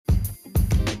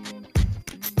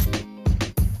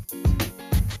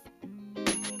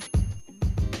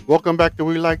Welcome back to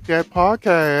We Like That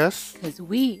podcast. Because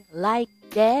we like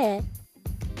that.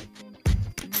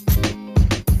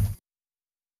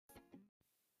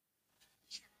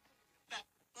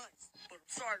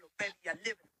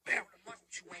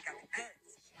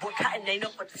 Boy, cotton ain't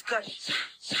up for discussion.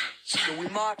 So we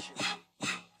marching.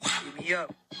 Give me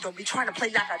up. Don't be trying to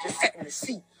play like I just sat in the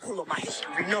seat. Pull up my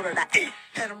history, know that I ain't.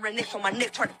 Had them rednecks on my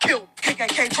neck trying to kill me.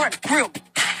 KKK trying to grill me.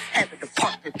 Having to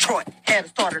park Detroit. Had to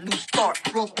start a new start.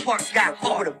 Rosa Parks got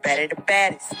over the baddest, the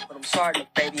baddest. But I'm sorry, little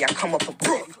baby, I come up for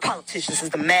broke. These politicians is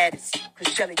the maddest.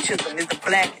 Cause Shelley Chisholm is the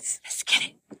blackest. Let's get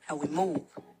it. How we move.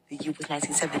 The year was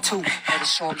 1972. Had to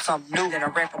show him something new. Then I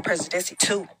ran for presidency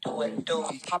too. Do it, do it.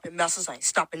 I'm popping messes. I ain't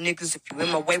stopping niggas. If you in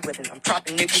my way with it, I'm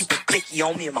dropping niggas. Keep a blicky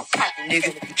on me in my pocket,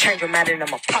 nigga. If you change your mind, then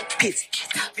I'ma pop pits.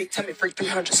 Big tummy freak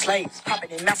 300 slaves.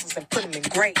 Popping in messes and put them in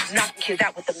graves. Knocking kids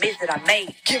out with the mids that I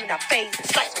made. Giving out fades and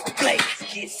slicing with blades.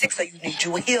 Get sick, so you need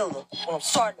you a healer. Well, I'm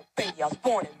sorry, little baby. I was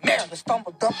born in Maryland.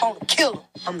 Stumbled up on the killer.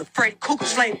 I'm the Freddy Cougar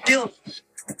slave dealer.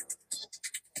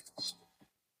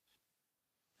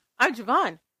 I'm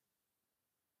Javon.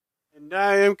 And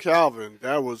I am Calvin.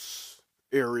 That was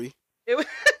eerie.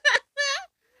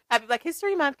 Happy Black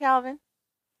History Month, Calvin.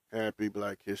 Happy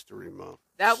Black History Month.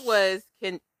 That was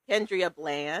Kendria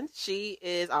Bland. She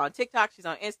is on TikTok. She's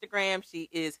on Instagram. She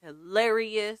is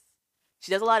hilarious.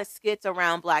 She does a lot of skits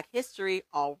around Black history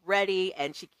already,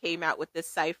 and she came out with this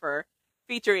cipher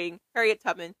featuring Harriet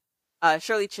Tubman,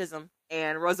 Shirley Chisholm,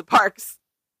 and Rosa Parks.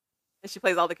 And she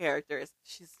plays all the characters.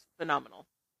 She's phenomenal.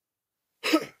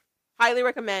 Highly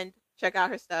recommend. Check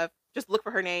out her stuff. Just look for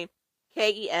her name.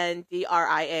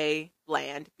 Kendria Bland.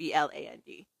 Bland.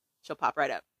 She'll pop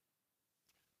right up.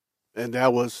 And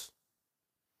that was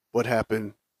what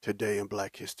happened today in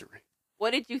Black history.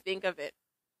 What did you think of it?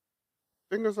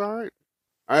 I think it's all right.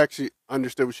 I actually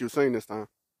understood what she was saying this time.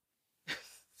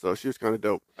 So she was kind of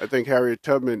dope. I think Harriet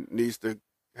Tubman needs to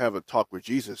have a talk with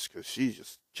Jesus because she's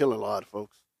just killing a lot of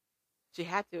folks. She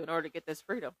had to in order to get this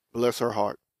freedom. Bless her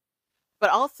heart. But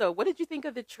also, what did you think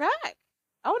of the track?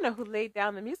 I don't know who laid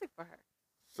down the music for her.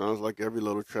 Sounds like every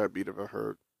little trap beat I've ever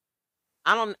heard.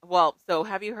 So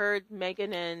have you heard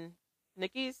Megan and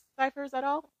Nikki's ciphers at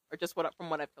all? Or just from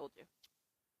what I've told you?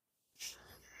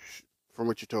 From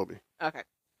what you told me. Okay.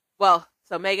 Well,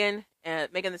 so Megan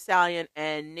Thee Stallion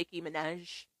and Nicki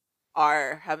Minaj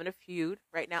are having a feud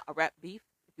right now, a rap beef,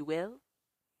 if you will.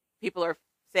 People are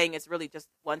saying it's really just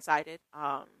one-sided.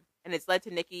 And it's led to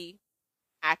Nicki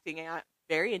acting out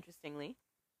very interestingly.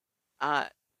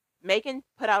 Megan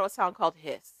put out a song called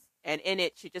Hiss, and in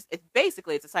it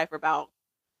it's a cipher about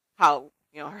how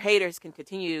her haters can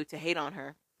continue to hate on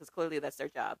her because clearly that's their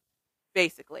job,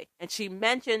 basically. And she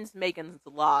mentions Megan's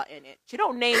Law in it. She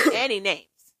don't name any names,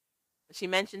 but she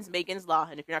mentions Megan's Law,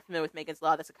 and if you're not familiar with Megan's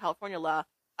Law, that's a California law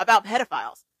about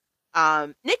pedophiles.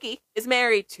 Nicki is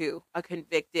married to a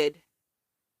convicted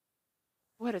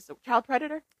child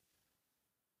predator.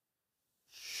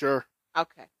 Sure.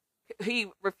 Okay. He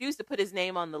refused to put his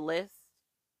name on the list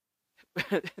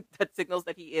that signals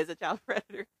that he is a child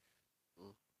predator.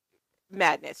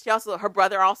 Madness. Her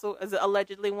brother also is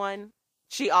allegedly one.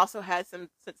 She also has some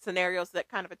scenarios that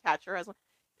kind of attach her as one.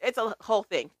 It's a whole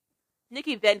thing.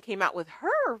 Nicki then came out with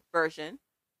her version.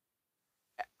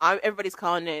 Everybody's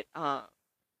calling it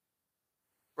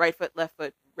right foot, left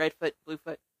foot, red foot, blue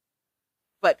foot.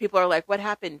 But people are like, what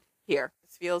happened here?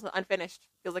 This feels unfinished.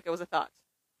 Feels like it was a thought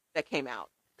that came out.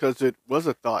 Because it was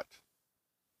a thought.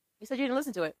 You said you didn't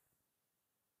listen to it.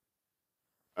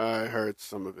 I heard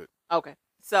some of it. Okay.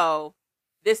 So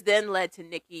this then led to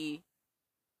Nicki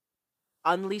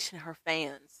unleashing her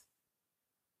fans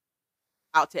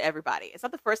out to everybody. It's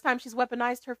not the first time she's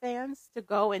weaponized her fans to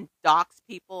go and dox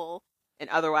people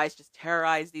and otherwise just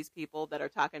terrorize these people that are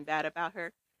talking bad about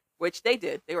her, which they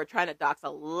did. They were trying to dox a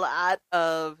lot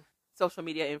of social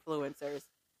media influencers.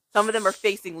 Some of them are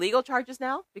facing legal charges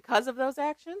now because of those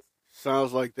actions.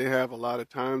 Sounds like they have a lot of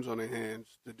times on their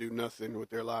hands to do nothing with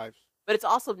their lives. But it's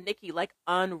also Nicki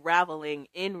unraveling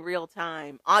in real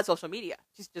time on social media.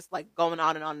 She's just going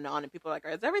on and on and on, and people are like,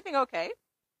 is everything okay?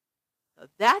 So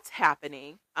that's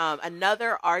happening.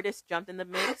 Another artist jumped in the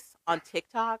mix on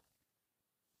TikTok.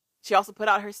 She also put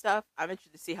out her stuff. I'm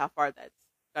interested to see how far that's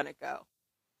going to go.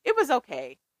 It was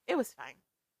okay. It was fine.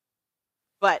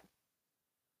 But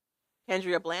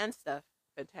Kendria Bland stuff,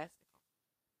 fantastic.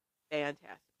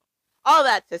 All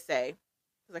that to say,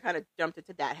 because I kind of jumped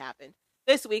into that happened.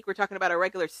 This week, we're talking about our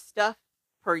regular stuff,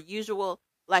 per usual,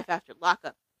 Life After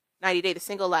Lockup, 90 Day to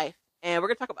Single Life. And we're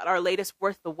going to talk about our latest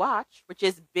Worth the Watch, which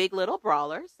is Big Little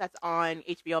Brawlers. That's on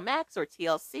HBO Max or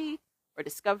TLC or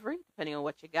Discovery, depending on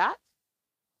what you got.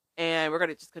 And we're going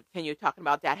to just continue talking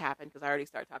about That Happened because I already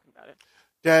started talking about it.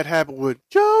 That happened with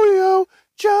Joey,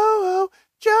 Joe,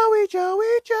 Joey,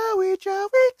 Joey, Joey,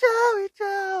 Joey, Joey,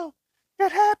 Joe.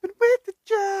 That happened with the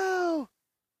Joe.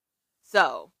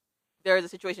 So, there is a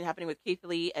situation happening with Keith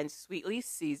Lee and Sweetly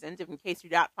Seasoned. If in case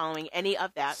you're not following any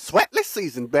of that, Sweatless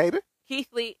season, baby. Keith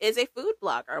Lee is a food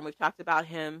blogger, and we've talked about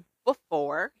him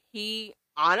before. He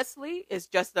honestly is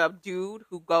just a dude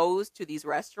who goes to these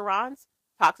restaurants,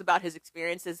 talks about his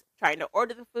experiences trying to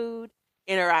order the food,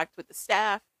 interact with the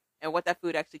staff, and what that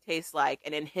food actually tastes like,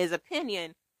 and in his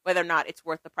opinion, whether or not it's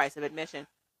worth the price of admission.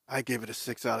 I give it a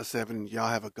 6 out of 7. Y'all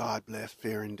have a God bless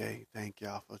fearing day. Thank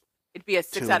y'all for. It'd be a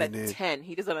 6 out of tuning in. 10.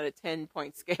 He does it on a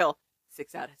 10-point scale.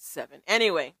 6 out of 7.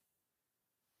 Anyway,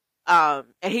 and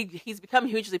he's become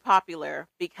hugely popular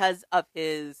because of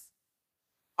his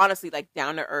honestly like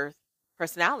down to earth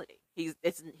personality. He's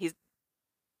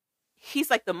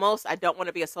like the most I don't want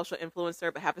to be a social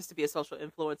influencer, but happens to be a social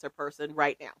influencer person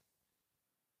right now.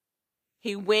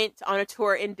 He went on a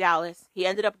tour in Dallas. He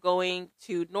ended up going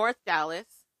to North Dallas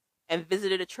and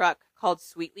visited a truck called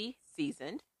Sweetly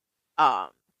Seasoned.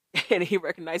 And he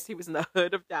recognized he was in the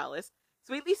hood of Dallas.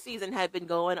 Sweetly Seasoned had been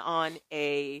going on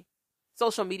a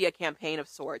social media campaign of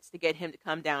sorts to get him to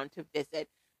come down to visit.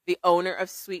 The owner of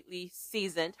Sweetly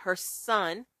Seasoned, her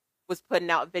son, was putting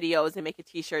out videos and making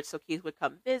t-shirts so Keith would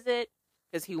come visit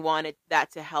because he wanted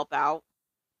that to help out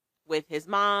with his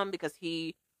mom because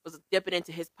he was dipping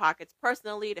into his pockets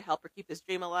personally to help her keep this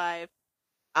dream alive.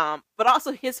 But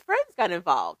also his friends got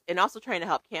involved and also trying to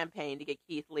help campaign to get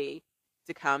Keith Lee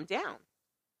to calm down.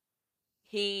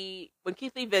 When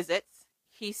Keith Lee visits,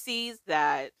 he sees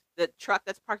that the truck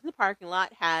that's parked in the parking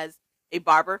lot has a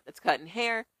barber that's cutting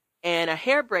hair and a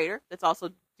hair braider that's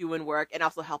also doing work and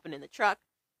also helping in the truck.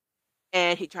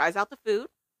 And he tries out the food.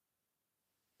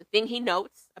 The thing he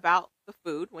notes about the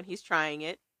food when he's trying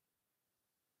it,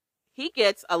 he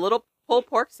gets a little pulled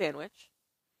pork sandwich.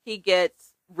 He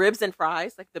gets ribs and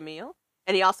fries, like the meal.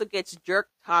 And he also gets jerk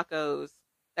tacos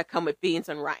that come with beans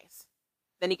and rice.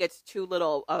 Then he gets 2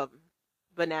 little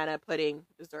banana pudding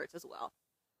desserts as well.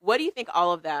 What do you think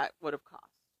all of that would have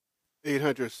cost?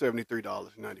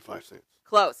 $873.95.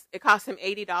 Close. It cost him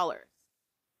 $80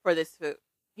 for this food.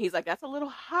 He's like, that's a little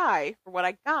high for what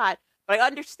I got, but I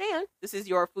understand. This is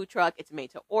your food truck. It's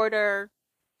made to order,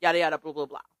 yada, yada, blah, blah,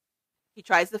 blah. He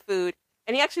tries the food,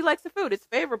 and he actually likes the food. It's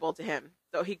favorable to him.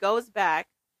 So he goes back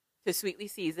to Sweetly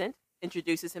Seasoned,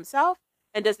 introduces himself,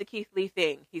 and does the Keith Lee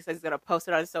thing. He says he's going to post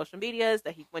it on his social medias,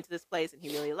 that he went to this place and he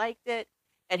really liked it.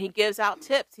 And he gives out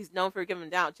tips. He's known for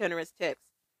giving out generous tips.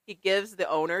 He gives the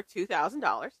owner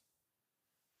 $2,000.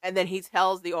 And then he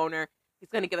tells the owner he's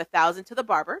going to give $1,000 to the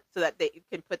barber so that they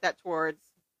can put that towards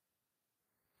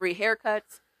free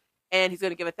haircuts. And he's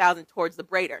going to give $1,000 towards the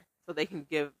braider so she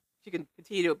can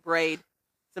continue to braid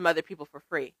some other people for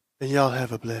free. And y'all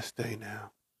have a blessed day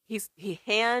now. He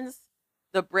hands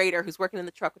the braider who's working in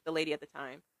the truck with the lady at the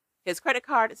time his credit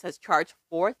card. It says charge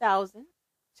 $4,000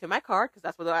 to my card because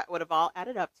that's what that would have all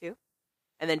added up to.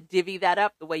 And then divvy that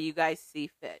up the way you guys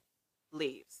see fit.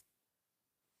 Leaves.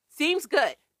 Seems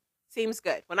good.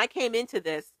 When I came into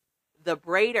this, the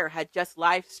braider had just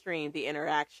live streamed the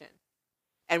interaction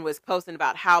and was posting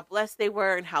about how blessed they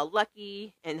were and how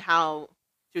lucky and how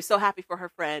she was so happy for her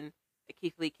friend that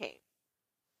Keith Lee came.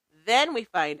 Then we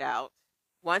find out,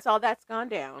 once all that's gone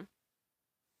down,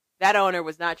 that owner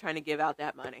was not trying to give out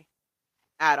that money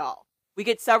at all. We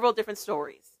get several different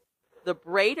stories. The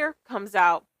braider comes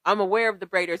out. I'm aware of the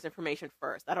braider's information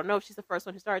first. I don't know if she's the first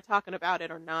one who started talking about it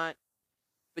or not,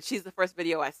 but she's the first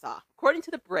video I saw. According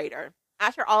to the braider,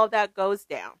 after all of that goes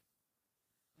down,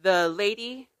 the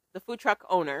lady, the food truck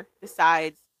owner,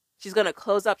 decides she's going to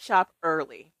close up shop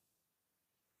early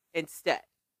instead.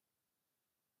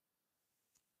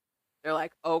 They're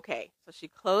like, okay. So she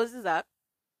closes up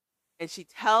and she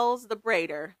tells the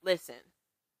braider, listen,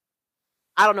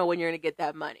 I don't know when you're going to get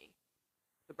that money.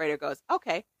 The braider goes,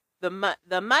 okay.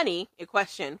 The money in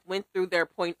question went through their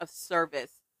point of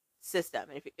service system.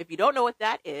 And if you don't know what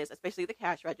that is, especially the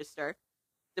cash register,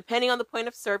 depending on the point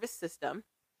of service system,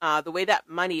 the way that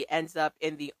money ends up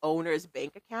in the owner's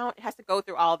bank account, it has to go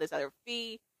through all this other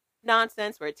fee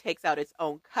nonsense where it takes out its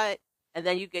own cut, and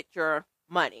then you get your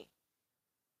money.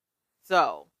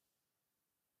 So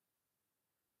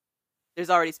there's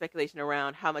already speculation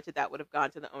around how much of that would have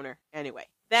gone to the owner anyway.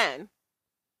 Then,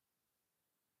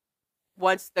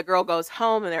 once the girl goes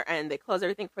home and they close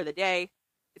everything for the day,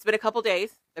 it's been a couple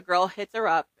days. The girl hits her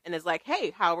up and is like, "Hey,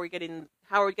 how are we going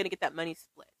to get that money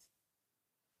split?"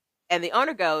 And the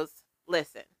owner goes,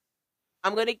 "Listen,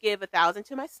 I'm going to give $1,000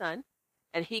 to my son,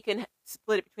 and he can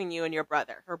split it between you and your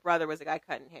brother." Her brother was a guy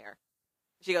cutting hair.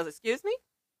 She goes, excuse me?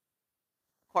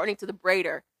 According to the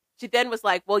braider, she then was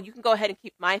like, well, you can go ahead and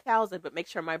keep my 1,000, but make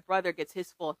sure my brother gets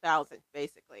his full 1,000,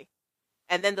 basically.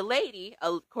 And then the lady,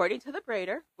 according to the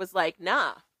braider, was like,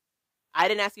 nah, I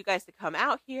didn't ask you guys to come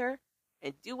out here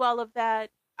and do all of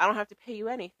that. I don't have to pay you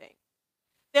anything.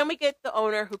 Then we get the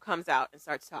owner who comes out and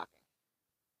starts talking.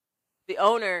 The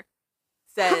owner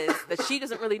says that she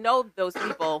doesn't really know those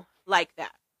people like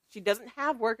that. She doesn't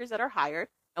have workers that are hired.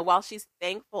 And while she's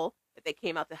thankful that they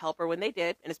came out to help her when they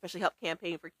did, and especially help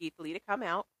campaign for Keith Lee to come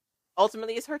out,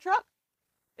 ultimately it's her truck.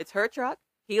 It's her truck.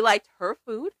 He liked her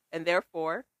food, and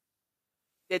therefore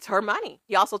it's her money.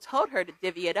 He also told her to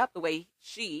divvy it up the way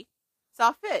she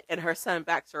saw fit, and her son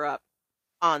backs her up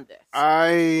on this.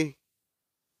 I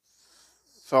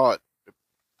thought,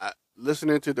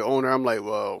 listening to the owner, I'm like,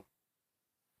 well,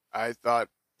 I thought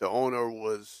the owner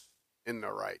was in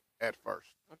the right at first.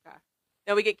 Okay.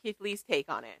 Then we get Keith Lee's take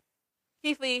on it.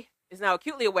 Keith Lee is now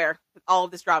acutely aware that all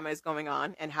of this drama is going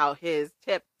on and how his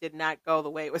tip did not go the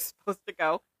way it was supposed to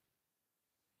go.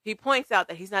 He points out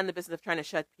that he's not in the business of trying to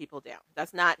shut people down.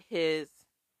 That's not his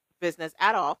business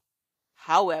at all.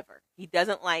 However, he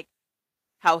doesn't like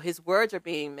how his words are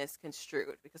being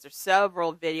misconstrued, because there's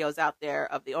several videos out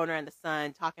there of the owner and the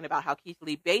son talking about how Keith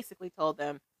Lee basically told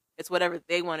them it's whatever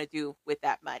they want to do with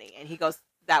that money. And he goes,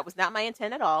 that was not my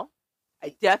intent at all.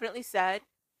 I definitely said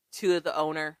to the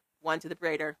owner, one to the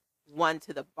braider, one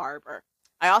to the barber.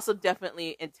 I also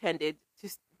definitely intended to,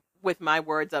 with my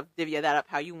words of divvy that up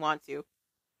how you want to,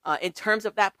 in terms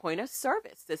of that point of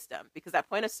service system, because that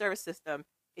point of service system,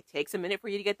 it takes a minute for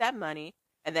you to get that money.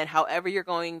 And then however you're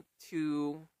going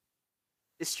to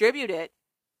distribute it,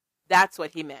 that's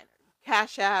what he meant.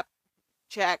 Cash app,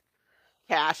 check,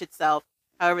 cash itself,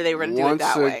 however they were going to do it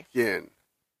that way. Once again,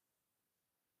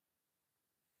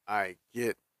 I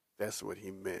get that's what he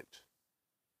meant.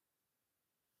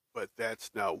 But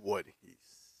that's not what he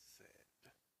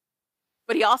said.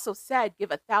 But he also said,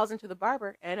 give 1,000 to the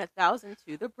barber and 1,000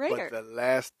 to the braider. But the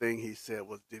last thing he said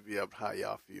was divvy up how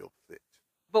y'all feel fit.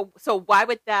 But so why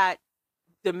would that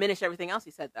diminish everything else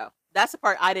he said, though? That's the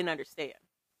part I didn't understand.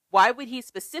 Why would he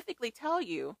specifically tell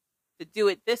you to do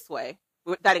it this way?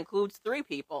 That includes 3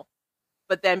 people.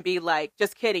 But then be like,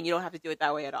 just kidding, you don't have to do it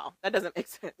that way at all. That doesn't make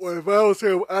sense. Well, if I was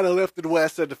here, I'd have left it the way I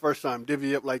said the first time.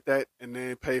 Divvy up like that and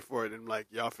then pay for it. And like,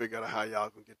 y'all figure out how y'all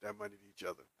gonna get that money to each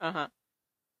other. Uh-huh.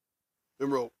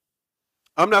 Remember,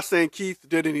 I'm not saying Keith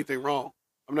did anything wrong.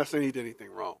 I'm not saying he did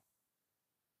anything wrong.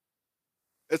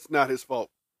 It's not his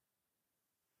fault.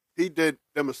 He did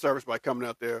them a service by coming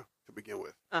out there to begin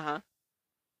with. Uh-huh.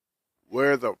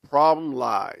 Where the problem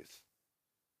lies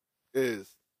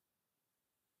is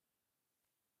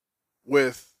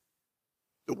with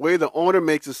the way the owner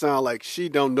makes it sound like she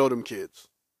don't know them kids.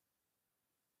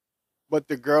 But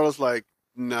the girl is like,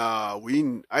 nah,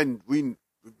 we've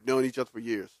known each other for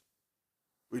years.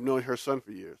 We've known her son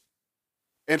for years.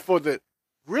 And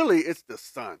really, it's the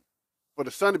son. For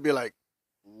the son to be like,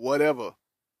 whatever.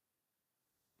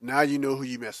 Now you know who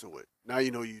you messing with. Now you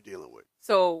know who you dealing with.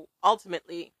 So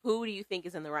ultimately, who do you think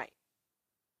is in the right?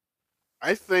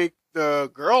 I think the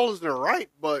girl is in the right,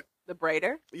 but The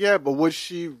braider? yeah, but what's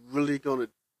she really gonna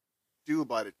do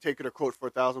about it? Take her to court for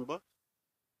 $1,000?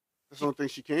 That's the only thing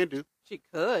she can do. She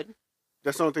could.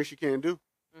 That's the only thing she can do.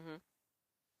 Mm-hmm.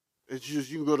 It's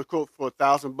just you can go to court for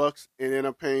 $1,000 and end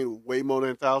up paying way more than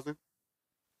 1,000.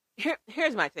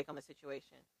 Here's my take on the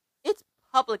situation. It's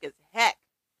public as heck.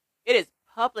 It is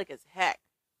public as heck,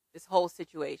 this whole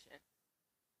situation.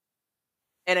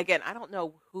 And again, I don't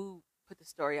know who put the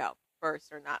story out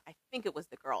first or not. I think it was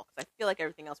the girl, because I feel like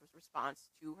everything else was response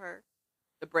to her,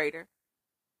 the braider.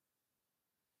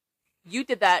 You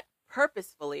did that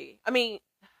purposefully. I mean,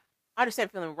 I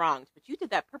understand feeling wronged, but you did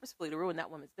that purposefully to ruin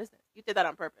that woman's business. You did that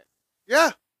on purpose.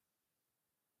 Yeah.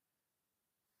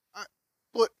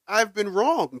 But I've been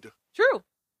wronged. True.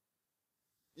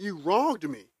 You wronged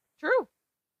me. True.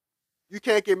 You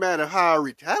can't get mad at how I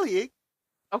retaliate.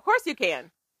 Of course you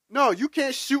can. No, you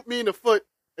can't shoot me in the foot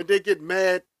and then get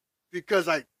mad because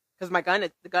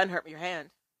the gun hurt your hand.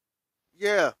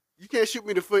 Yeah, you can't shoot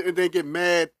me in the foot and then get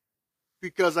mad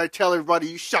because I tell everybody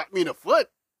you shot me in the foot.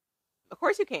 Of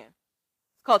course you can.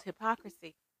 It's called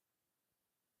hypocrisy.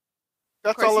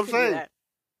 That's all I'm saying.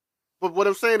 But what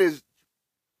I'm saying is,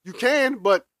 you can,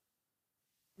 but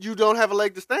you don't have a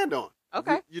leg to stand on.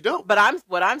 Okay. You don't. But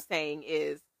what I'm saying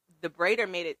is, the braider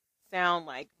made it sound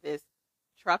like this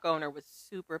truck owner was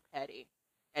super petty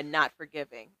and not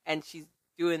forgiving, and she's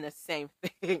doing the same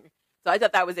thing. So I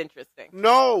thought that was interesting.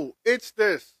 No, it's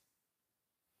this.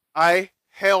 I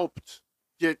helped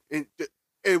get in,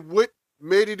 and what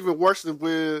made it even worse is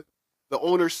with the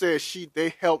owner says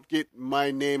they helped get my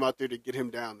name out there to get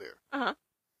him down there. Uh-huh.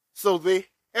 So they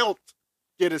helped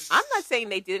get us. I'm not saying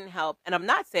they didn't help, and I'm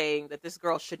not saying that this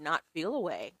girl should not feel a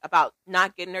way about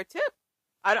not getting her tip.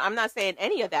 I'm not saying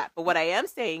any of that. But what I am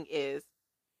saying is,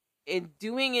 in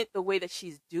doing it the way that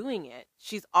she's doing it,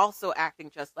 she's also acting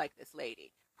just like this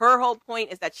lady. Her whole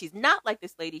point is that she's not like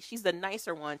this lady. She's the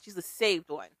nicer one. She's the saved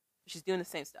one. She's doing the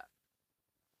same stuff.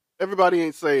 Everybody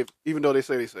ain't saved, even though they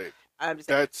say they saved. I'm just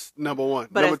saying. That's number one.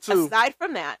 But number two. Aside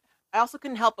from that, I also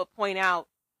couldn't help but point out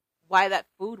why that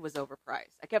food was overpriced.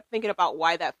 I kept thinking about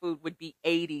why that food would be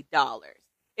 $80.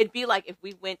 It'd be like if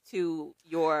we went to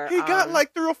your... He got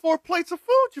like 3 or 4 plates of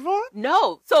food, Javon.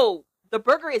 No. So the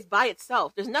burger is by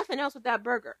itself. There's nothing else with that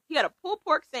burger. He got a pulled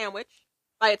pork sandwich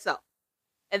by itself.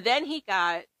 And then he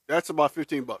got... That's about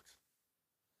 $15.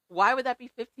 Why would that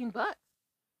be $15?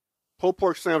 Pulled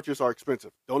pork sandwiches are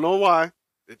expensive. Don't know why.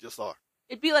 They just are.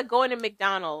 It'd be like going to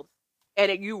McDonald's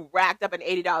and you racked up an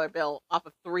 $80 bill off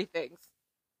of 3 things.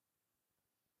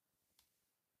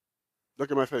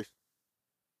 Look at my face.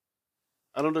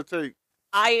 I don't know what to tell you.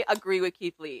 I agree with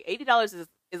Keith Lee. $80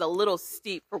 is a little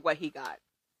steep for what he got.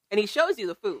 And he shows you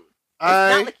the food. It's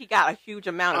not like he got a huge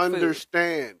amount of food. I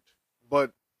understand.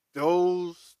 But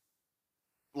those,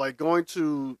 like going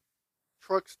to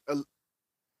trucks,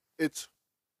 it's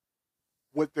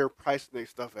what they're pricing their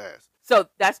stuff as. So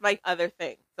that's my other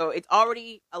thing. So it's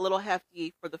already a little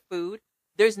hefty for the food.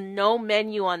 There's no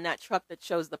menu on that truck that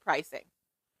shows the pricing.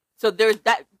 So there's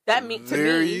that means to me.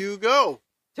 There you go.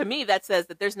 To me, that says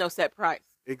that there's no set price.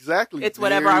 Exactly. It's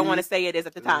whatever I want to say it is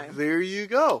at the time. There you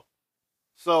go.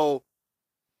 So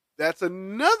that's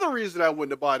another reason I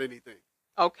wouldn't have bought anything.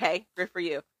 Okay, good for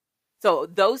you. So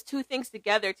those two things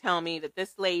together tell me that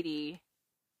this lady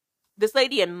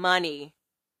and money,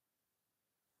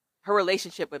 her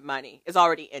relationship with money is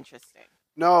already interesting.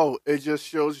 No, it just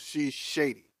shows she's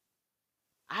shady.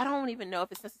 I don't even know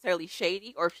if it's necessarily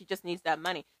shady or if she just needs that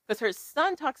money. Because her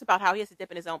son talks about how he has to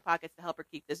dip in his own pockets to help her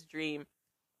keep this dream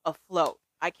afloat.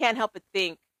 I can't help but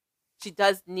think she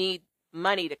does need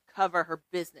money to cover her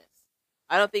business.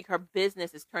 I don't think her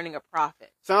business is turning a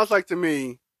profit. Sounds like to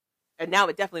me. And now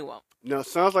it definitely won't. No,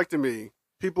 sounds like to me,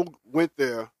 people went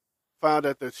there, found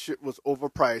that the shit was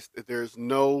overpriced, that there's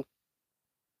no...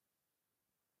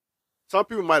 Some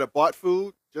people might have bought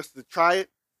food just to try it.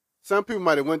 Some people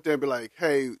might have went there and be like,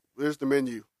 hey, where's the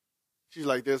menu? She's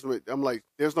like, I'm like,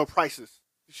 there's no prices.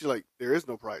 She's like, there is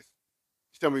no price.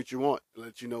 Just tell me what you want and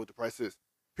let you know what the price is.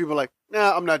 People are like,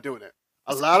 nah, I'm not doing that.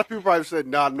 A lot of people probably said,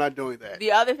 no, I'm not doing that.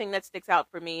 The other thing that sticks out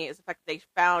for me is the fact that they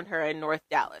found her in North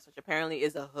Dallas, which apparently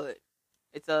is a hood.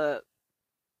 It's a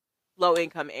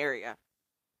low-income area.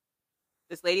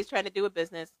 This lady's trying to do a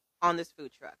business on this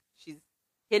food truck. She's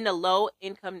in a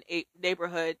low-income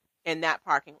neighborhood in that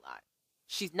parking lot.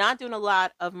 She's not doing a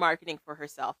lot of marketing for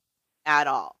herself at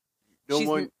all.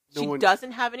 She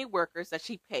doesn't have any workers that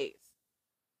she pays.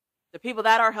 The people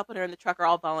that are helping her in the truck are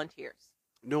all volunteers.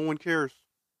 No one cares.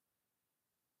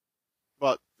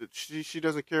 But she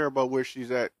doesn't care about where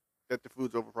she's at, that the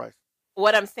food's overpriced.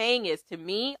 What I'm saying is, to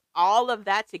me, all of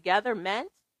that together meant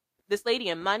this lady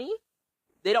and money,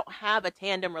 they don't have a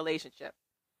tandem relationship.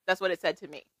 That's what it said to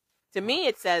me. To me,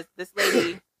 it says this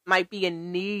lady might be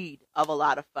in need of a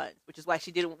lot of funds, which is why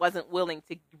she wasn't willing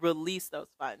to release those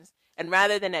funds. And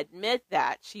rather than admit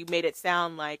that, she made it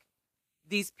sound like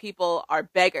these people are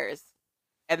beggars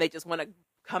and they just want to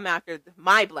come after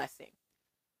my blessing.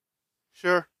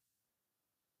 Sure.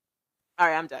 All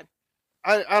right, I'm done.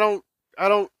 I don't.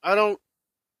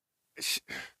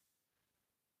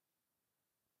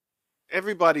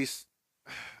 Everybody's.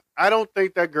 I don't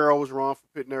think that girl was wrong for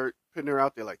putting her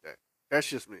out there like that. That's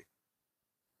just me.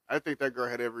 I think that girl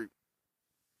had every.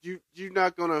 You're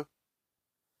not gonna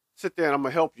sit there and I'm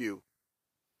gonna help you.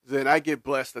 Then I get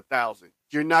blessed 1,000.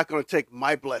 You're not gonna take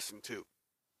my blessing too.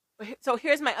 So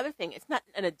here's my other thing. It's not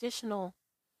an additional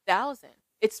 1,000.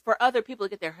 It's for other people to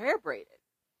get their hair braided.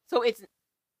 So it's,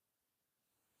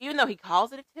 even though he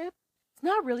calls it a tip, it's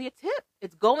not really a tip.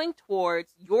 It's going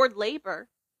towards your labor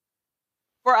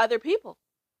for other people,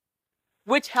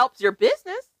 which helps your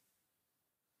business.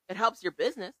 It helps your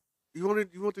business. You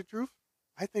want the truth?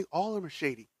 I think all of them are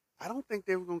shady. I don't think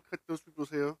they were going to cut those people's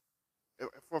hair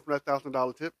from that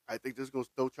 $1,000 tip. I think they're going to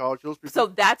still charge those people. So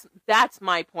that's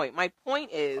my point. My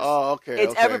point is,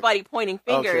 it's everybody pointing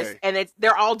fingers, and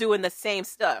they're all doing the same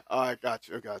stuff. I got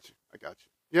you.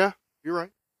 Yeah, you're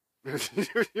right.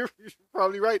 you're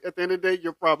probably right. At the end of the day,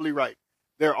 you're probably right.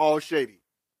 They're all shady.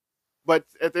 But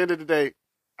at the end of the day,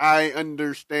 I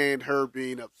understand her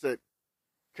being upset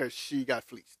because she got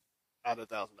fleeced out of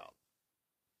 $1,000.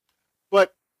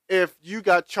 But if you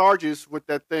got charges with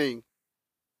that thing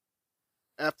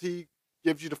after he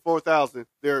gives you the $4,000,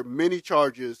 there are many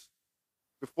charges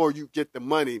before you get the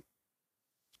money.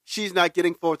 She's not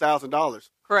getting $4,000.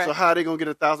 Correct. So how are they going to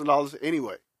get $1,000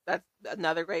 anyway? That's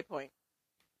another great point.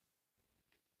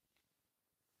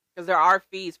 Because there are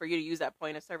fees for you to use that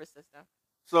point of service system.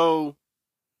 So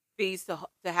fees to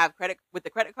have credit with the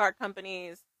credit card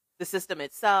companies, the system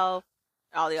itself,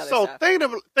 all the other stuff.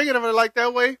 So thinking of it like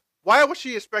that way, why was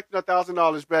she expecting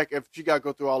 $1,000 back if she got to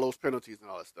go through all those penalties and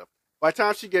all that stuff? By the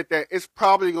time she get that, it's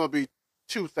probably going to be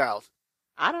 $2,000.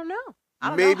 I don't know.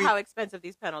 I don't know how expensive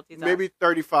these penalties are. Maybe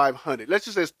 $3,500. Let's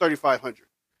just say it's $3,500.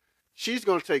 She's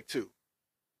going to take 2.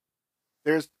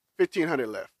 There's $1,500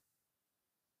 left.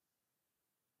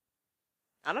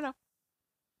 I don't know.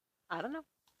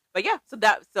 But yeah,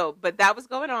 but that was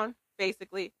going on,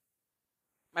 basically.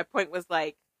 My point was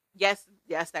like, yes,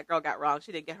 that girl got wrong.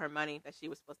 She didn't get her money that she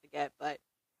was supposed to get, but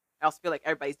I also feel like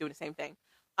everybody's doing the same thing.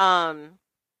 Have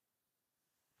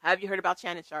you heard about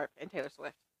Shannon Sharp and Taylor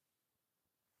Swift?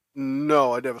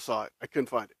 No, I never saw it. I couldn't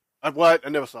find it. I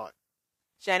never saw it.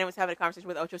 Shannon was having a conversation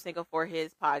with Ocho Cinco for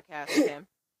his podcast with him.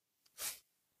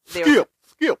 Skip.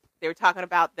 They were talking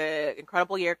about the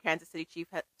incredible year Kansas City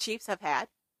Chiefs have had,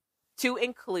 to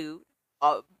include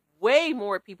way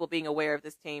more people being aware of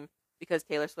this team because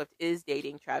Taylor Swift is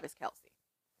dating Travis Kelce.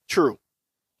 True.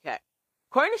 Okay.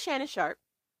 According to Shannon Sharp,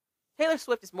 Taylor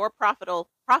Swift is more profitable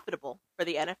for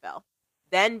the NFL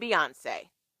than Beyonce.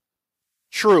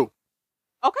 True.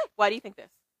 Okay. Why do you think this?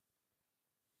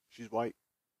 She's white.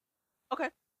 Okay.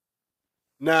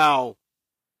 Now,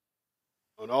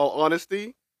 in all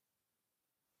honesty,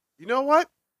 you know what?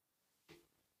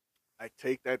 I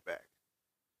take that back.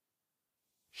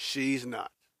 She's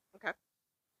not. Okay.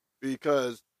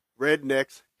 Because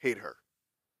rednecks hate her.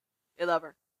 They love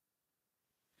her.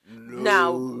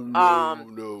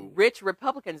 No. Rich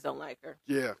Republicans don't like her.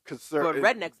 Yeah, because but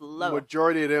rednecks love her.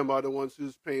 Majority of them are the ones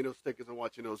who's paying those tickets and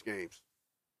watching those games.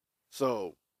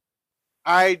 So,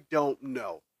 I don't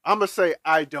know. I'm going to say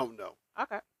I don't know.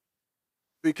 Okay.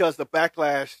 Because the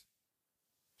backlash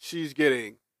she's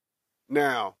getting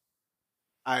now,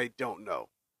 I don't know.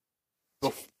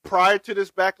 But prior to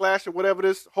this backlash or whatever,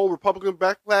 this whole Republican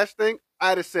backlash thing,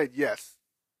 I'd have said yes.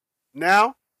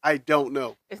 Now, I don't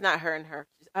know. It's not her and her.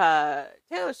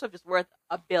 Taylor Swift is worth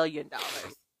 $1 billion.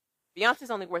 Beyonce's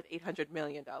only worth $800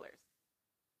 million.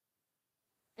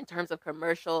 In terms of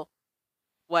commercial,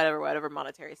 whatever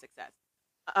monetary success.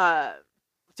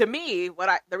 To me,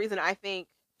 the reason I think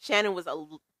Shannon was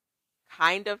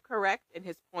kind of correct in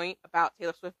his point about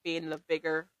Taylor Swift being the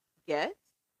bigger get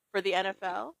for the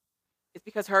NFL is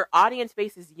because her audience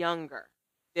base is younger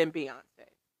than Beyonce.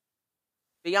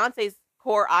 Beyonce's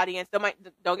core audience,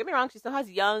 don't get me wrong, she still has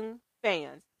young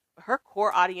fans, but her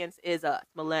core audience is us,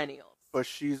 millennials. But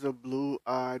she's a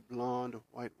blue-eyed, blonde,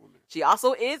 white woman. She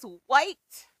also is white.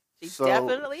 She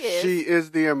definitely is. She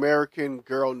is the American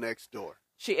girl next door.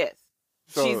 She is.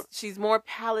 So, she's more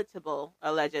palatable,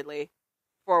 allegedly,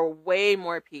 for way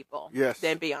more people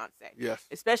than Beyonce. Yes.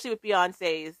 Especially with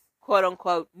Beyonce's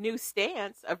quote-unquote new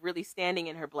stance of really standing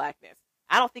in her blackness.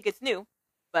 I don't think it's new,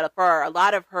 but for a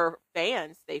lot of her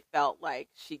fans, they felt like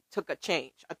she took a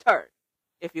turn,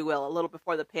 if you will, a little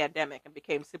before the pandemic and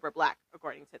became super black,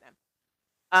 according to them.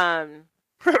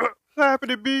 Happy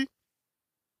to be.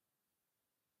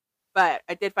 But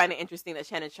I did find it interesting that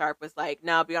Shannon Sharp was like,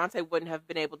 no, Beyonce wouldn't have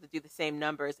been able to do the same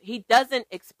numbers. He doesn't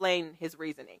explain his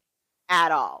reasoning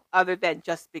at all, other than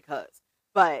just because.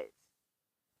 But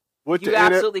you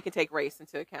absolutely can take race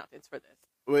into account for this.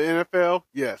 With NFL,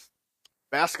 yes.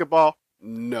 Basketball,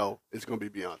 no. It's going to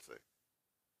be Beyonce.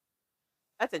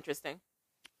 That's interesting.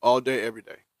 All day, every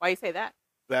day. Why you say that?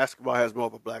 Basketball has more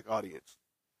of a black audience.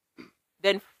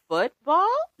 Than football?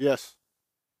 Yes.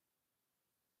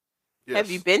 Have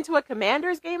you been to a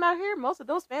Commanders game out here? Most of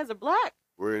those fans are black.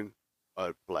 We're in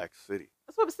a black city.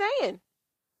 That's what I'm saying.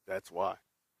 That's why.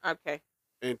 Okay.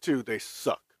 And 2, they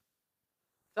suck.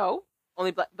 So?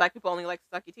 Only black people only like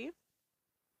sucky teams?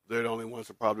 They're the only ones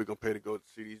that are probably going to pay to go to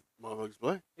see these motherfuckers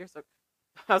play.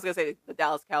 I was going to say the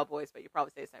Dallas Cowboys, but you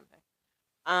probably say the same thing.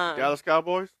 Dallas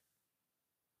Cowboys?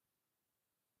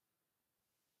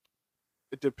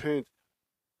 It depends.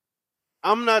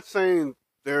 I'm not saying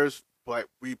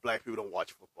we black people don't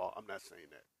watch football. I'm not saying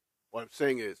that. What I'm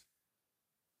saying is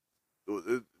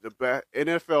the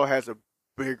NFL has a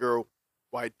bigger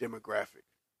white demographic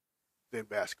than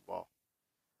basketball.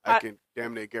 I can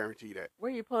damn near guarantee that.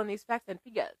 Where are you pulling these facts and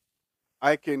figures?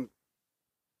 I can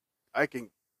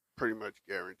pretty much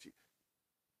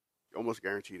almost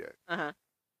guarantee that. Uh-huh.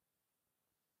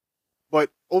 But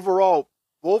overall,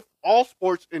 all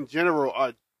sports in general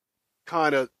are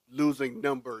kind of losing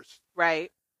numbers.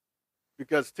 Right.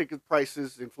 because ticket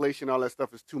prices, inflation, all that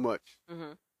stuff is too much,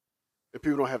 Mhm. and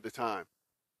people don't have the time.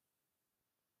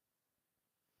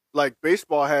 Like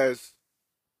baseball has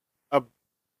a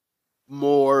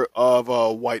more of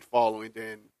a white following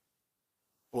than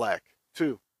black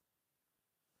too.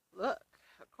 Look,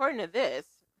 according to this,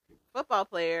 football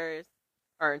players,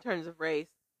 or in terms of race,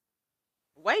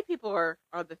 white people are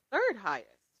the third highest.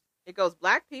 It goes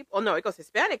black people. Oh no, it goes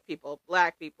Hispanic people,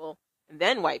 black people, and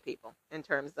then white people in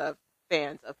terms of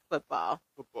fans of football.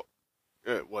 Football,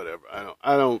 yeah, whatever.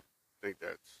 I don't think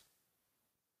that's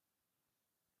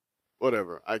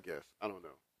whatever. I guess I don't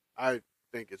know. I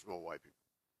think it's more white people.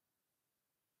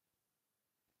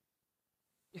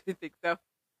 You think so?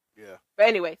 Yeah. But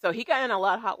anyway, so he got in a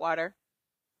lot of hot water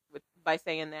by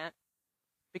saying that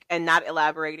and not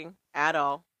elaborating at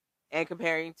all and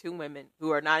comparing two women who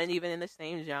are not even in the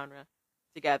same genre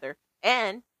together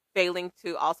and failing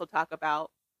to also talk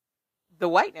about the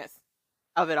whiteness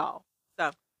of it all.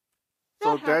 So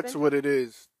that's happened. what it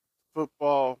is.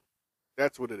 Football,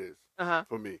 that's what it is Uh-huh.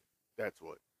 for me. That's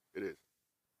what it is.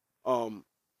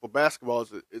 For basketball,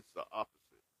 it's the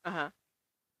opposite. Uh-huh.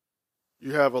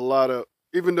 You have a lot of,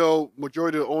 even though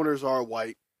majority of the owners are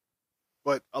white,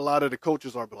 but a lot of the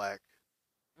coaches are black.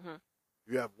 Mm-hmm.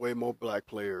 You have way more black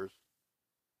players.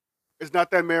 It's not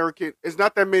that American. It's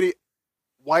not that many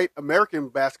white American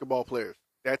basketball players.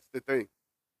 That's the thing.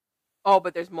 Oh,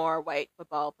 but there's more white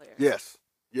football players. Yes.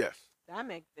 That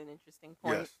makes an interesting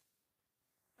point. Yes.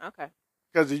 Okay.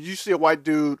 Because if you see a white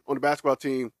dude on the basketball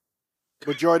team,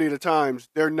 majority of the times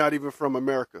they're not even from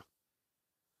America.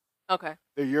 Okay.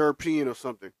 They're European or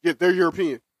something. Yeah, they're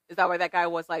European. Is that why that guy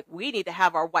was like, we need to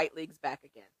have our white leagues back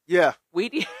again? Yeah. We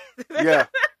need. Yeah.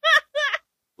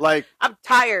 Like, I'm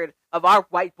tired of our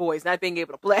white boys not being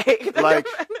able to play. Like,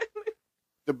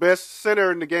 the best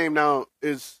center in the game now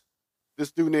is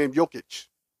this dude named Jokic.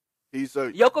 He's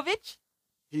a Jokovic?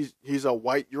 he's a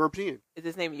white European. Is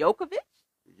his name Jokovic?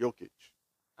 Jokic.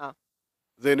 Oh.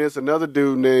 Then there's another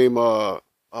dude named I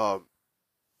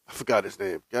forgot his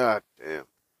name. God damn.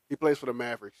 He plays for the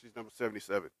Mavericks. He's number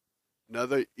 77.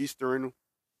 Another Eastern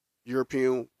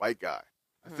European white guy.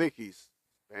 I think he's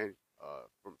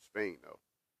from Spain though.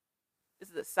 This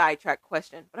is a sidetrack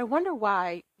question, but I wonder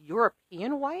why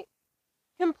European white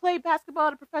can play basketball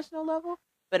at a professional level,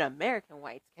 but American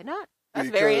whites cannot. That's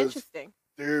very Because interesting.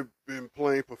 They've been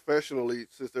playing professionally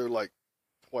since they're like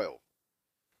 12.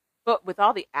 But with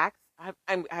all the I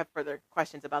have further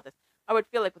questions about this. I would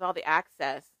feel like with all the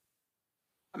access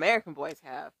American boys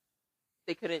have,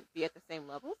 they couldn't be at the same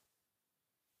level,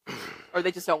 or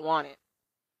they just don't want it.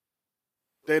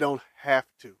 They don't have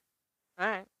to. All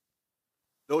right.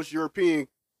 Those European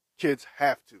kids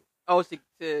have to. Oh, to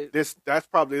That's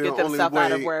probably get the only themselves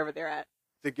out of way wherever they're at.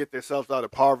 to get themselves out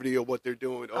of poverty or what they're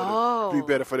doing or to be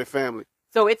better for their family.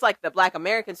 So it's like the Black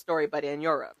American story, but in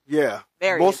Europe. Yeah.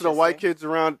 Very Most of the white interesting. kids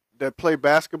around that play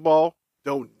basketball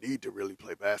don't need to really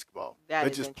play basketball. That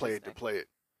They is just play it to interesting. play it.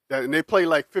 And they play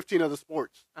like 15 other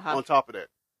sports on top of that.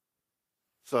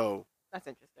 So That's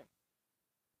interesting.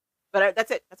 But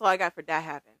that's it. That's all I got for That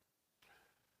Happened.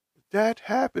 that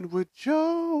happened with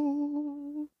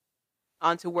Joe.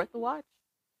 On to Worth the Watch.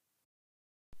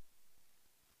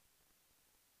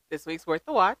 This week's Worth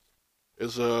the Watch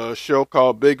It's a show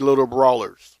called Big Little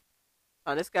Brawlers.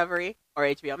 on Discovery or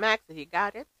HBO Max if you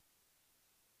got it.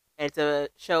 And it's a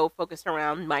show focused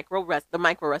around the Micro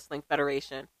Wrestling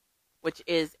Federation, which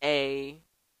is a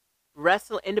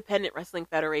independent wrestling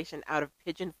federation out of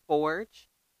Pigeon Forge.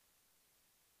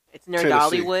 It's near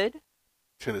Tennessee. Dollywood.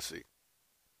 Tennessee.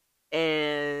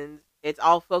 And it's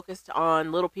all focused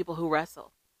on little people who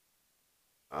wrestle.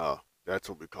 Oh, that's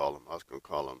what we call them. I was going to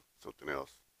call them something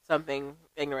else. Something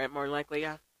ignorant, more likely,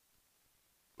 yeah.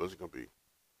 What's it going to be?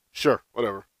 Sure,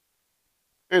 whatever.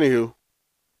 Anywho,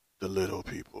 the little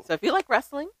people. So if you like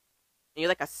wrestling and you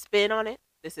like a spin on it,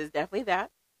 this is definitely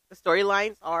that. The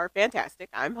storylines are fantastic.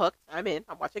 I'm hooked. I'm in.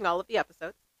 I'm watching all of the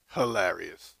episodes.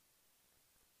 Hilarious.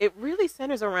 It really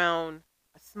centers around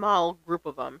a small group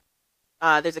of them.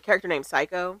 There's a character named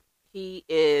Psycho. He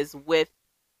has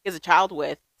a child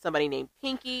with somebody named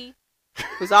Pinky,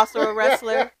 who's also a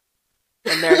wrestler.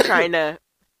 And they're trying to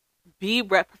be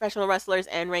professional wrestlers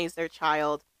and raise their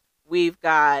child. We've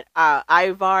got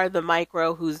Ivar the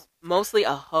Micro, who's mostly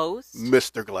a host.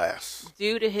 Mr. Glass.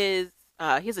 Due to he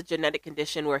has a genetic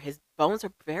condition where his bones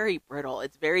are very brittle.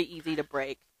 It's very easy to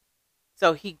break.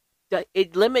 So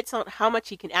it limits on how much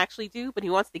he can actually do, but he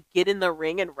wants to get in the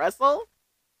ring and wrestle.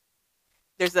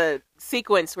 There's a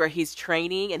sequence where he's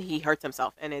training and he hurts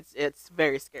himself, and it's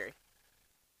very scary.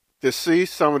 To see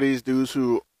some of these dudes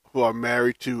who are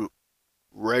married to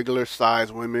regular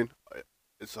sized women,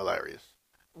 it's hilarious.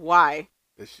 Why?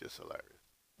 It's just hilarious.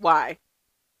 Why?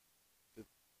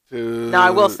 Now,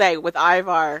 I will say, with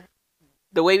Ivar,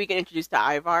 the way we get introduced to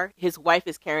Ivar, his wife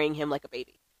is carrying him like a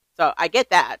baby. So I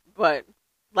get that, but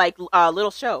like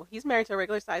Little Show, he's married to a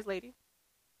regular sized lady.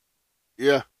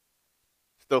 Yeah.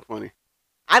 Still funny.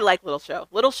 I like Little Show.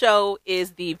 Little Show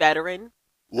is the veteran.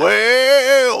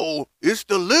 Well, it's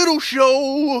the Little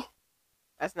Show.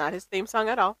 That's not his theme song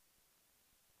at all.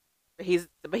 But he's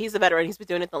a veteran. He's been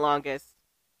doing it the longest.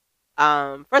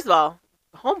 First of all,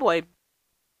 Homeboy,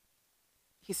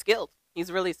 he's skilled.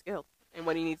 He's really skilled in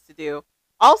what he needs to do.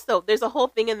 Also, there's a whole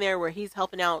thing in there where he's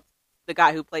helping out the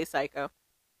guy who plays Psycho.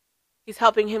 He's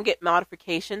helping him get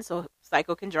modifications so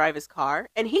Psycho can drive his car.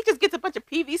 And he just gets a bunch of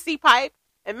PVC pipe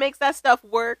and makes that stuff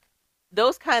work.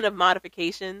 Those kind of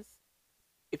modifications,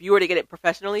 if you were to get it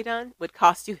professionally done, would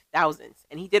cost you thousands.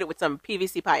 And he did it with some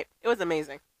PVC pipe. It was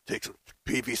amazing. Take some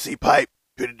PVC pipe,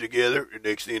 put it together, and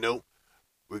next thing you know,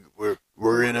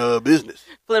 we're in a business.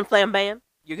 Flim flam bam,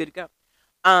 you're good to go.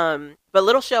 But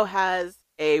Little Show has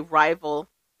a rival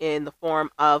in the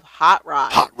form of Hot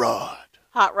Rod. Hot Rod.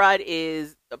 Hot Rod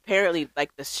is apparently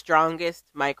like the strongest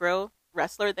micro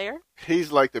wrestler there.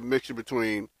 He's like the mixture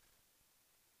between.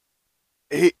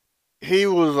 He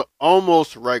was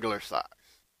almost regular size.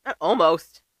 Not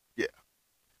almost. Yeah,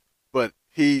 but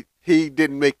he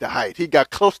didn't make the height. He got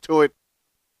close to it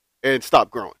and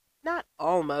stopped growing. Not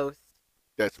almost.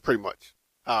 That's pretty much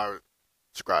how I would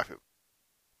describe him.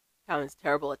 Colin's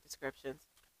terrible at descriptions.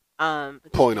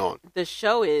 Point on. The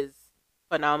show is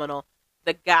phenomenal.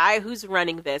 The guy who's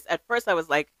running this, at first I was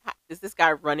like, is this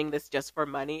guy running this just for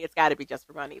money? It's got to be just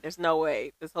for money. There's no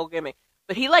way. This whole gimmick.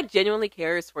 But he like genuinely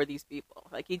cares for these people.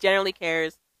 Like he genuinely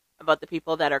cares about the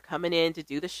people that are coming in to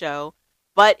do the show.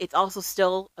 But it's also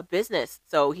still a business.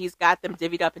 So he's got them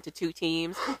divvied up into two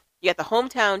teams. You got the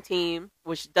hometown team,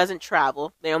 which doesn't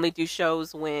travel. They only do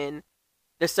shows when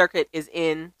the circuit is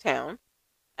in town.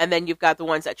 And then you've got the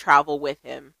ones that travel with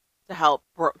him to help,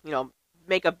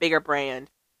 make a bigger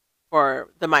brand for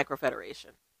the Micro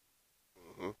Federation.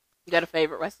 Mm-hmm. You got a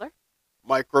favorite wrestler?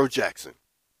 Micro Jackson.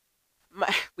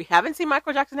 We haven't seen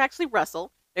Michael Jackson actually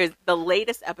wrestle. There's the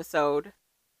latest episode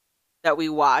that we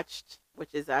watched,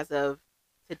 which is as of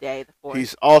today, the 4th.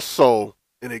 He's also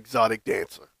an exotic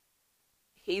dancer.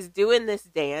 He's doing this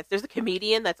dance. There's a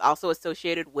comedian that's also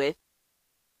associated with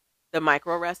the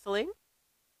micro wrestling.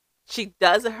 She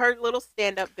does her little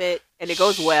stand-up bit, and it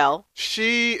goes well.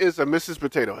 She is a Mrs.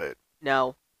 Potato Head.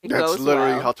 No, it That's goes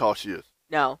literally well. how tall she is.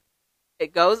 No,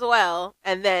 it goes well.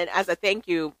 And then, as a thank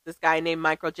you, this guy named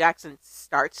Michael Jackson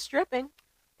starts stripping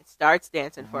and starts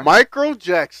dancing for him. Michael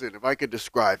Jackson, if I could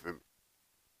describe him,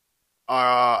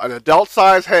 an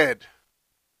adult-sized head.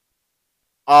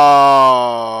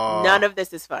 None of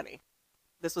this is funny.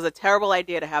 This was a terrible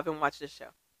idea to have him watch this show.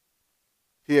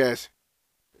 He has.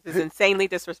 This is insanely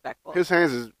disrespectful. His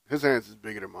hands is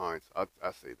bigger than mine. I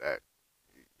say that.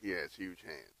 He has huge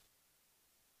hands.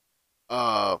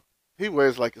 He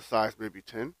wears like a size maybe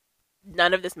 10.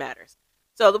 None of this matters.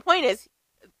 So the point is,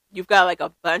 you've got like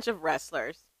a bunch of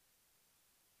wrestlers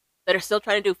that are still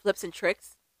trying to do flips and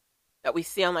tricks that we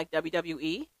see on like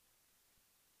WWE,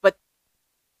 but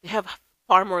they have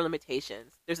far more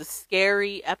limitations. There's a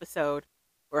scary episode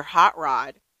where Hot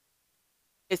Rod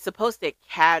is supposed to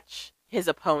catch his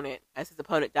opponent as his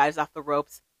opponent dives off the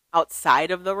ropes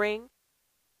outside of the ring,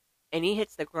 and he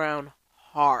hits the ground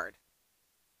hard.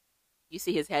 You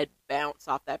see his head bounce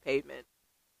off that pavement,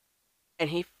 and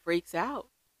he freaks out.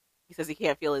 He says he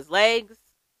can't feel his legs.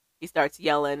 He starts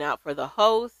yelling out for the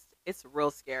host. It's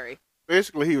real scary.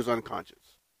 Basically, he was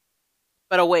unconscious.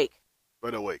 But awake.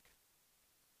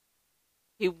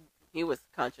 He was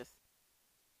conscious.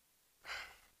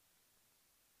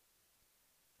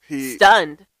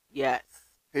 Stunned, yes.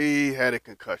 He had a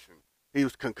concussion. He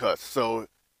was concussed. So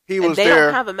he and was they there. They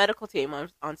don't have a medical team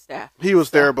on staff. He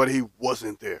was there, but he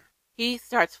wasn't there. He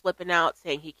starts flipping out,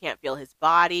 saying he can't feel his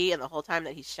body, and the whole time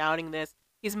that he's shouting this,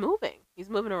 he's moving. He's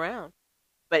moving around.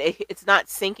 But it's not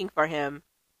sinking for him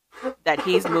that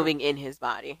he's moving in his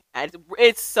body. And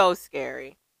it's so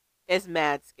scary. It's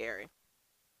mad scary.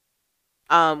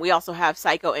 We also have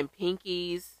Psycho and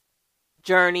Pinky's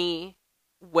journey,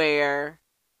 where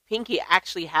Pinky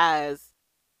actually has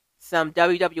some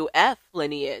WWF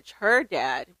lineage. Her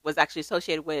dad was actually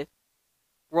associated with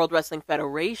World Wrestling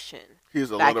Federation.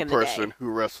 He's a little person who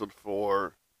wrestled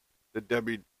for the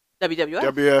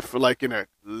WWF like in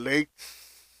the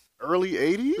early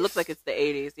 80s? It looks like it's the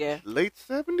 80s, yeah. Late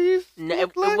 70s? No,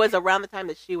 it was around the time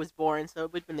that she was born, so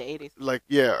it would have been the 80s. Like,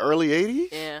 yeah, early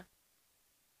 80s? Yeah.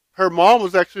 Her mom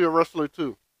was actually a wrestler,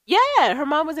 too. Yeah, her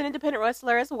mom was an independent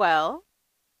wrestler as well.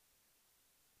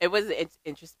 It's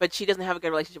interesting, but she doesn't have a good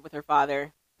relationship with her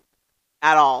father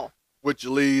at all. Which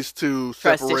leads to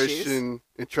Trust separation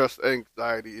and trust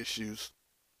anxiety issues.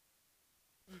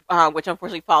 Which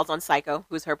unfortunately falls on Psycho,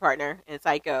 who's her partner in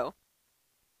Psycho.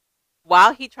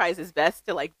 While he tries his best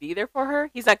to like be there for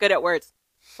her, he's not good at words.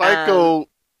 Psycho,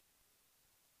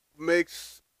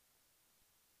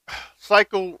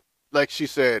 like she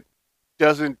said,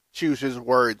 doesn't choose his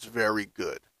words very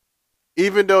good.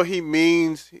 Even though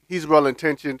he's well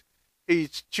intentioned, he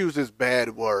chooses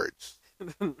bad words.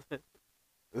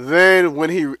 Then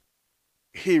when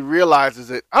he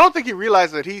realizes it, I don't think he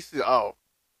realizes that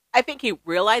I think he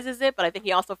realizes it, but I think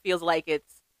he also feels like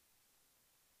it's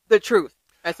the truth,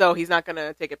 and so he's not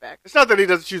gonna take it back. It's not that he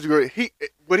doesn't choose good.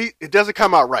 It doesn't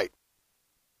come out right.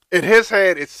 In his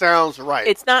head, it sounds right.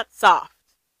 It's not soft,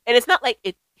 and it's not like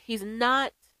it. He's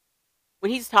not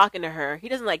when he's talking to her. He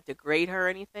doesn't like degrade her or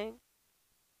anything,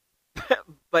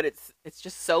 but it's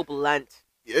just so blunt.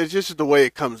 It's just the way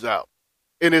it comes out.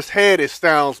 In his head, it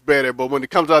sounds better, but when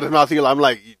it comes out of his mouth, I'm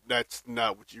like, that's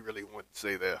not what you really want to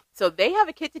say there. So they have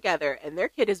a kid together, and their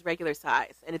kid is regular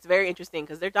size, and it's very interesting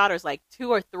because their daughter's like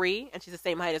 2 or 3, and she's the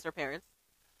same height as her parents.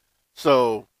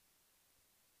 So,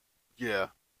 yeah.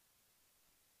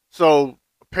 So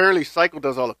apparently, Psycho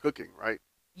does all the cooking, right?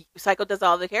 Psycho does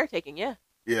all the caretaking, yeah.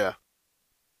 Yeah.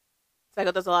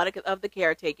 Psycho does a lot of the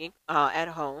caretaking at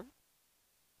home,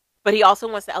 but he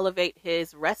also wants to elevate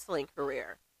his wrestling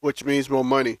career. Which means more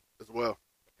money as well.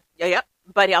 Yep.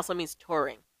 But he also means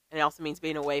touring. And it also means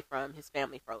being away from his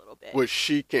family for a little bit. Which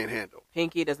she can't handle.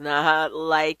 Pinky does not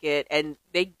like it. And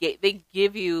they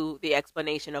give you the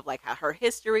explanation of like how her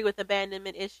history with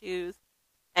abandonment issues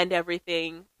and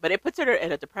everything. But it puts her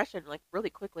in a depression like really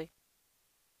quickly.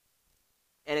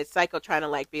 And it's Psycho trying to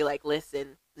like be like,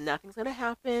 listen, nothing's going to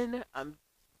happen. I'm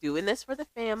doing this for the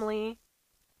family.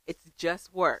 It's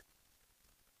just work.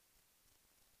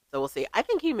 So we'll see. I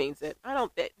think he means it. I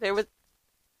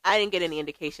didn't get any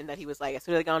indication that he was like, as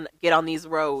soon as they're gonna get on these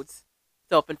roads,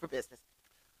 it's open for business.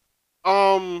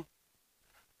 I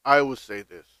would say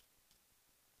this.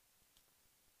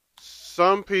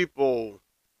 Some people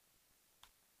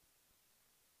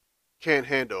can't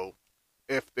handle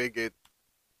if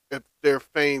their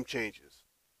fame changes.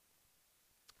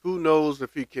 Who knows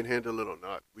if he can handle it or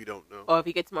not? We don't know. Or if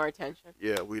he gets more attention.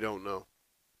 Yeah, we don't know.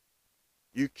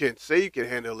 You can say you can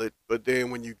handle it, but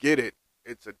then when you get it,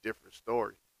 it's a different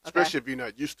story. Especially if you're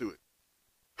not used to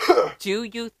it. Do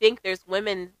you think there's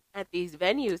women at these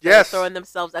venues that Yes. are throwing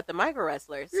themselves at the micro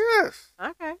wrestlers? Yes.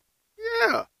 Okay.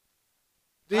 Yeah.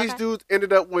 These dudes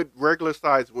ended up with regular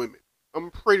sized women. I'm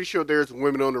pretty sure there's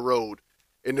women on the road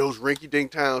in those rinky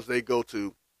dink towns they go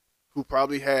to who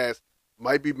probably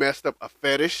might be messed up a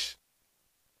fetish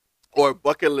or a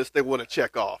bucket list they want to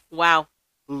check off. Wow.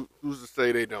 Who's to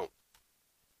say they don't?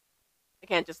 I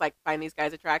can't just like find these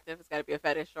guys attractive. It's got to be a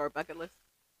fetish or a bucket list.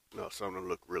 No, some of them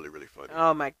look really, really funny.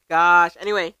 Oh my gosh.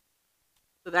 Anyway,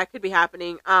 so that could be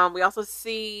happening. We also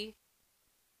see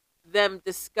them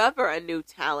discover a new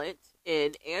talent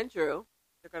in Andrew.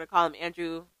 They're going to call him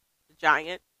Andrew the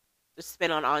Giant. Just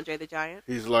spin on Andre the Giant.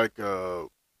 He's like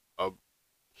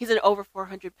He's an over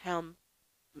 400-pound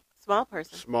small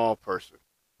person. Small person,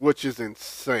 which is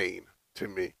insane to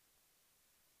me.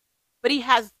 But he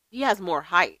has more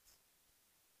height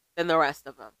than the rest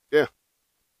of them. Yeah.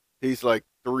 He's like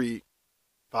 3'5",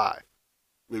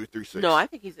 maybe 3'6". No, I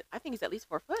think he's at least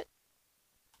 4 foot.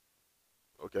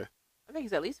 Okay. I think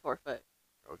he's at least 4 foot.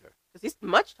 Okay. Because he's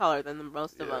much taller than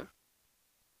most of them.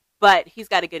 But he's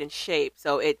got to get in shape.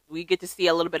 So we get to see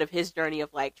a little bit of his journey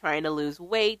of like trying to lose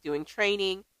weight, doing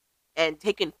training, and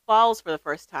taking falls for the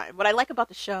first time. What I like about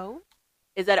the show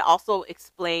is that it also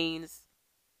explains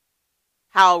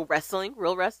how wrestling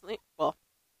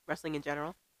in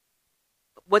general,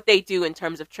 what they do in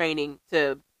terms of training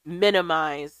to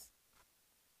minimize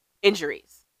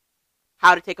injuries,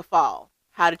 how to take a fall,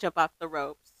 how to jump off the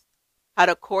ropes, how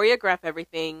to choreograph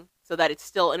everything so that it's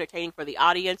still entertaining for the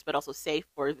audience, but also safe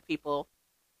for the people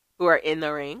who are in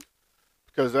the ring.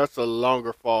 Because that's a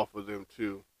longer fall for them,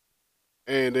 too.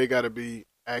 And they got to be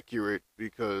accurate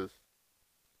because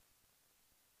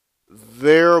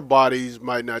their bodies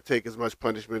might not take as much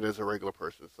punishment as a regular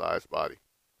person's size body.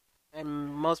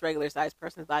 And most regular-sized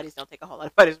person's bodies don't take a whole lot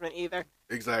of punishment either.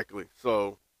 Exactly.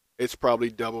 So it's probably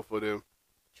double for them.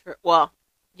 True. Well,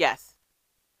 yes.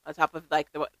 On top of like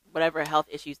whatever health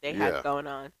issues they have going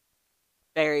on.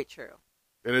 Very true.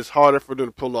 And it's harder for them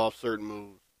to pull off certain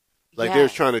moves. Like they're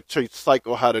trying to teach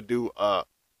Psycho how to do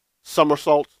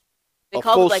somersaults. They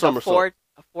called it like a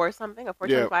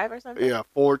 425 or something? Yeah,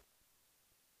 4.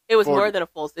 It was more than a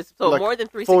full. So like more than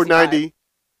 365. 490.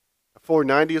 a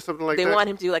 490 or something like they that. want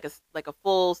him to do like a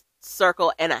full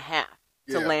circle and a half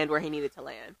to Yeah. land where he needed to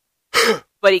land.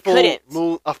 But he couldn't.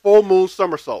 A full moon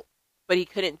somersault. But he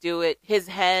couldn't do it. His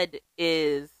head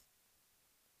it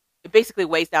basically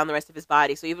weighs down the rest of his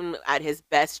body. So even at his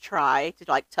best try to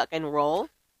like tuck and roll,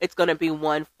 it's going to be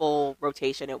one full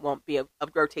rotation. It won't be a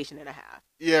rotation and a half.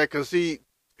 Yeah, because you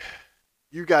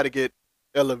got to get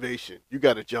elevation. You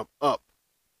got to jump up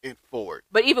and forward.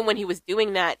 But even when he was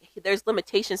doing that, there's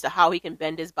limitations to how he can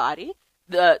bend his body.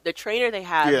 The trainer they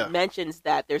have mentions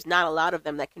that there's not a lot of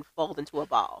them that can fold into a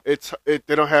ball. They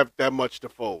don't have that much to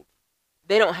fold.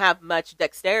 They don't have much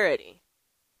dexterity.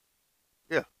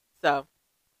 Yeah. So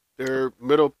their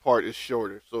middle part is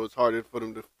shorter, so it's harder for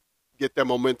them to get that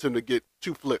momentum to get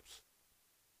 2 flips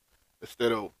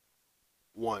instead of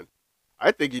 1.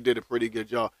 I think he did a pretty good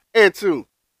job. And 2.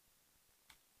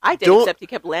 I did, except he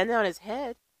kept landing on his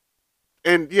head.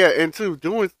 And 2,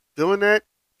 doing that,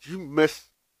 you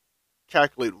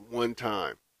miscalculate 1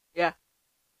 time. Yeah.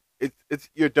 It's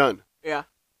you're done. Yeah.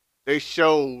 They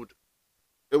showed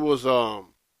it was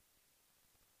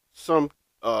some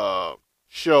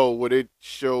show where they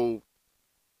show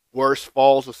worst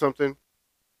falls or something.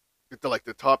 It's like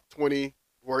the top 20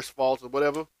 worst falls or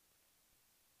whatever.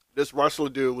 This wrestler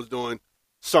dude was doing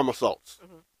somersaults.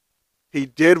 Mm-hmm. He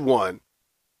did one,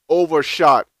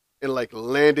 overshot, and like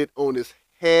landed on his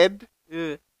head.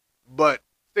 Yeah. But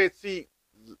since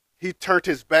he turned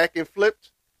his back and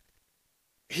flipped,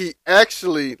 he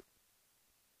actually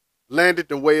landed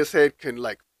the way his head can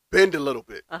like bend a little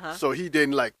bit. Uh-huh. So he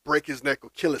didn't like break his neck or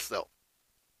kill himself.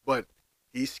 But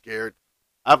he's scared.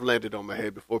 I've landed on my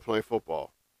head before playing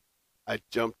football. I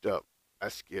jumped up. I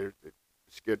scared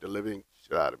the living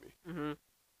shit out of me. Mm-hmm.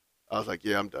 I was like,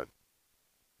 yeah, I'm done.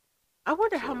 I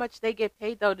wonder how much they get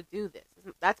paid, though, to do this.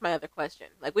 That's my other question.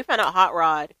 Like, we found out Hot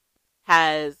Rod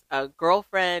has a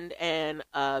girlfriend and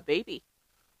a baby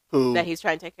that he's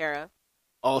trying to take care of.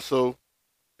 Also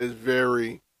is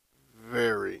very,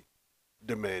 very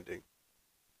demanding.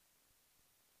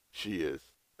 She is.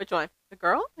 Which one? The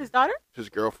girl? His daughter? His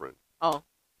girlfriend. Oh.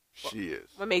 She is.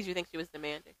 What made you think she was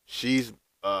demanding? She's,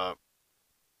 I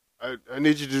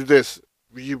need you to do this.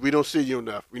 We don't see you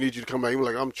enough. We need you to come back. You're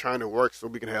like, I'm trying to work so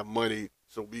we can have money,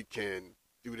 so we can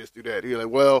do this, do that. He's like,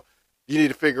 well, you need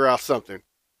to figure out something.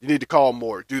 You need to call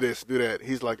more. Do this, do that.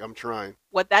 He's like, I'm trying.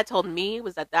 What that told me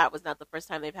was that was not the first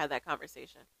time they've had that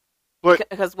conversation. But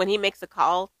because when he makes a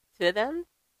call to them,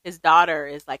 his daughter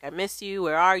is like, I miss you.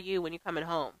 Where are you? When you coming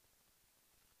home?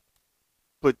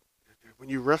 But when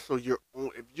you wrestle,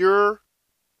 if you're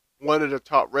one of the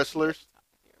top wrestlers,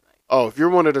 if you're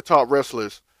one of the top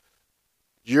wrestlers,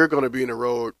 you're going to be in the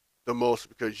road the most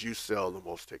because you sell the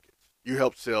most tickets. You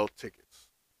help sell tickets.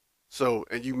 So,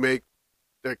 and you make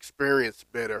the experience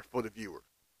better for the viewer.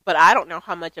 But I don't know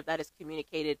how much of that is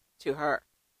communicated to her.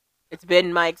 It's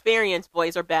been my experience,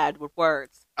 boys are bad with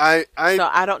words. So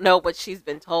I don't know what she's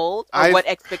been told or what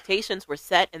expectations were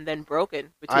set and then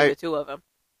broken between the two of them.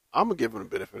 I'm going to give him a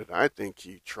benefit of it. I think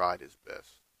he tried his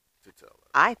best to tell her.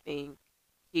 I think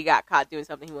he got caught doing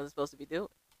something he wasn't supposed to be doing.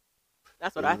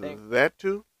 That's what I think. That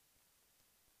too?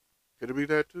 Could it be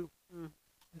that too?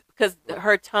 Because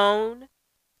her tone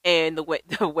and the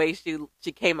way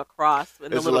she came across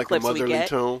in the little like clips a we get.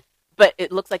 Tone? But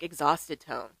it looks like exhausted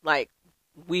tone. Like,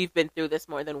 we've been through this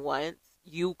more than once.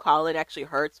 You call it actually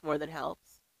hurts more than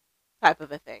helps type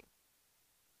of a thing.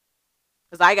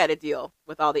 Because I got to deal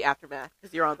with all the aftermath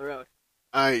because you're on the road.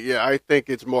 I think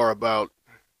it's more about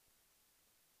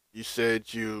you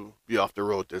said you be off the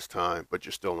road this time, but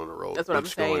you're still on the road. That's what I'm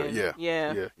saying.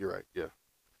 Yeah, you're right. Yeah.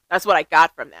 That's what I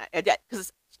got from that.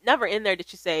 Because never in there did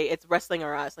she say it's wrestling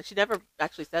or us. Like, she never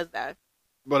actually says that.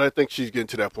 But I think she's getting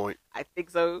to that point. I think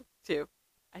so, too.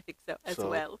 I think so as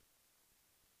well.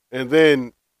 And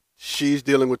then she's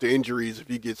dealing with the injuries if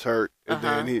he gets hurt. And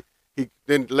then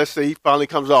then let's say he finally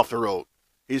comes off the road.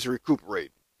 He's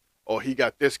recuperating. Or he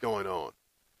got this going on.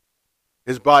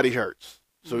 His body hurts.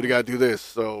 So they got to do this.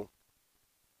 So,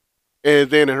 and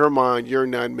then in her mind, you're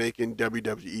not making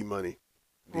WWE money.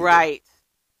 Either. Right.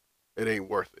 It ain't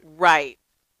worth it. Right.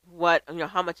 What,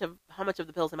 how much of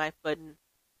the bills am I footing?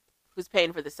 Who's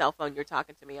paying for the cell phone you're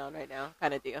talking to me on right now?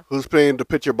 Kind of deal. Who's paying to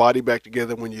put your body back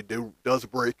together when you does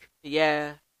break?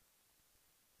 Yeah.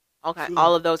 Okay.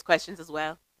 All of those questions as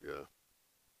well. Yeah.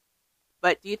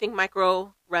 But do you think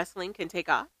micro wrestling can take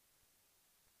off?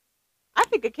 I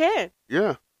think it can.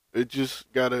 Yeah. It just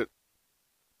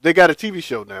they got a TV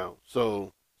show now.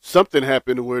 So something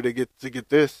happened where they get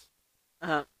this.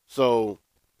 Uh-huh. So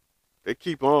they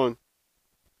keep on.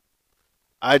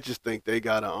 I just think they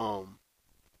gotta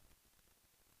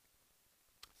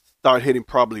start hitting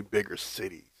probably bigger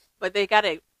cities But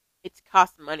it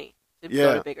costs money to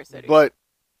go to bigger cities. But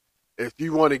if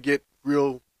you want to get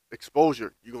real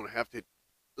exposure, you're gonna have to,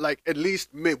 like, at least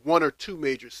one or two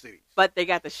major cities. But they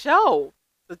got the show,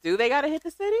 so do they got to hit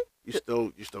the city? You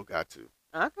still got to.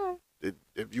 Okay.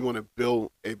 If you want to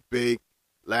build a big,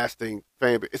 lasting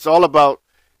fan base, it's all about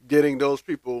getting those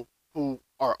people who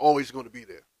are always going to be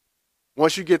there.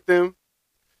 Once you get them,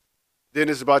 then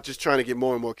it's about just trying to get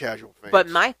more and more casual fans. But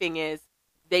my thing is,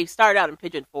 they started out in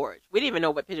Pigeon Forge. We didn't even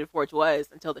know what Pigeon Forge was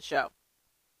until the show.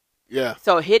 Yeah.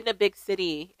 So hitting a big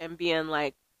city and being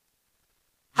like,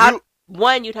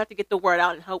 you'd have to get the word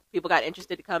out and hope people got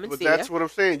interested to come and see it. But that's what I'm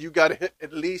saying. You got to hit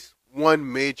at least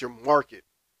one major market.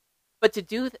 But to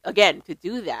do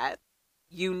that,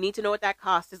 you need to know what that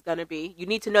cost is going to be. You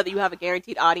need to know that you have a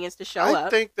guaranteed audience to show up. I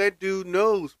think that dude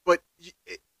knows. But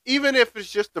even if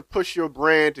it's just to push your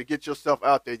brand, to get yourself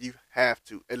out there, you have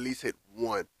to at least hit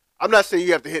one. I'm not saying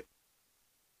you have to hit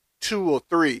 2 or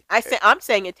 3. I'm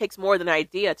saying it takes more than an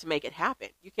idea to make it happen.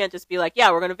 You can't just be like,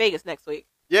 yeah, we're going to Vegas next week.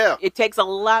 Yeah. It takes a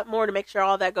lot more to make sure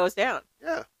all that goes down.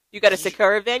 Yeah. You got to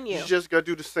secure a venue. You just got to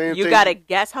do the same thing. You got to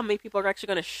guess how many people are actually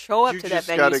going to show up to that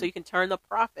venue so you can turn the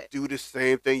profit. Do the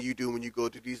same thing you do when you go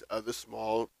to these other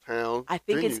small town I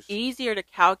think venues. It's easier to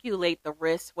calculate the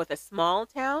risk with a small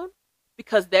town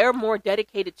because they're more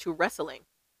dedicated to wrestling.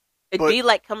 It'd be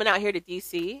like coming out here to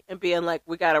DC and being like,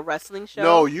 we got a wrestling show.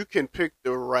 No, you can pick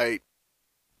the right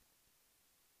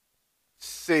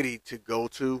city to go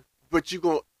to, but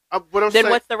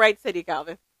what's the right city,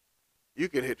 Calvin? You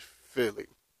can hit Philly.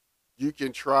 You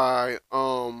can try.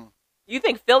 You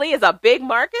think Philly is a big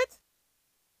market?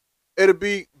 It'll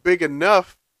be big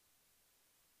enough.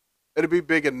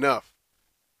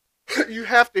 You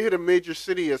have to hit a major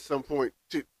city at some point,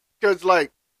 because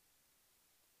like,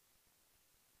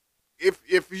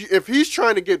 if he's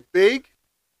trying to get big,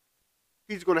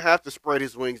 he's going to have to spread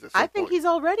his wings at some point. I think he's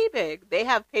already big. They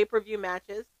have pay-per-view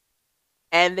matches,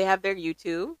 and they have their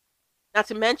YouTube. Not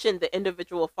to mention the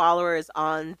individual followers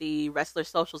on the wrestler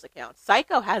socials account.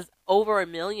 Psycho has over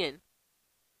 1 million.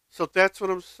 So that's what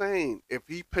I'm saying. If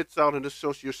he puts out in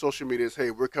your social media,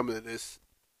 hey, we're coming to this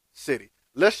city.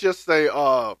 Let's just say,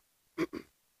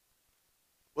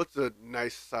 what's a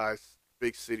nice size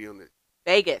big city on it?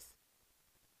 Vegas.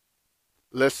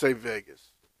 Let's say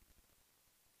Vegas.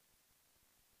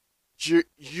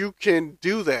 You can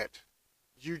do that.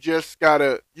 You're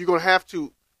going to have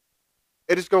to.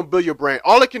 It is going to build your brand.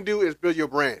 All it can do is build your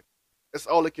brand. That's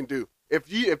all it can do. If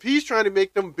he's trying to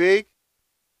make them big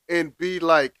and be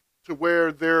like to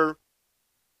where they're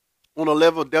on a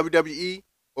level of WWE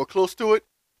or close to it,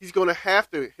 he's going to have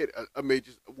to hit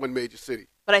one major city.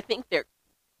 But I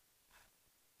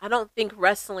don't think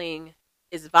wrestling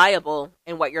is viable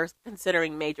in what you're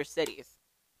considering major cities.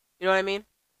 You know what I mean?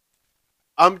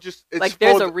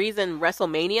 There's a reason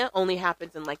WrestleMania only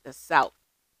happens in like the South.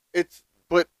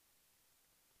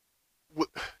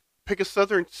 Pick a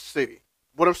southern city.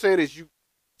 What I'm saying is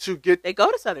they go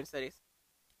to southern cities.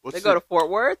 They go to Fort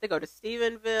Worth. They go to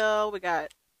Stephenville. We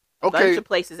got a bunch of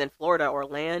places in Florida,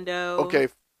 Orlando.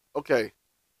 Okay.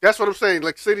 That's what I'm saying.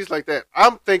 Like cities like that.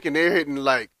 I'm thinking they're hitting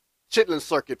like Chitlin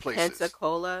Circuit places.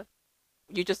 Pensacola.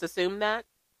 You just assume that?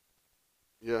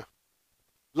 Yeah.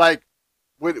 Like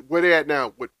where they at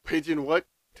now? With Pigeon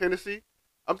Tennessee?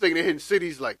 I'm thinking they're hitting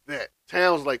cities like that.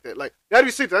 Towns like that. Like that'd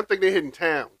be cities. I'm thinking they're hitting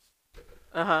towns.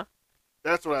 Uh-huh.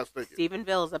 That's what I was thinking.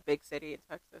 Stephenville is a big city in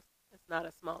Texas. It's not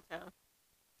a small town.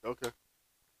 Okay.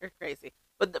 You're crazy.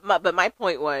 But my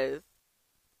point was,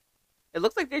 it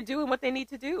looks like they're doing what they need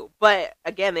to do. But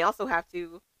again, they also have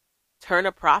to turn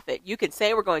a profit. You can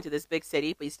say we're going to this big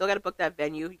city, but you still got to book that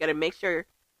venue. You got to make sure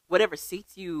whatever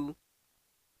seats you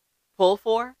pull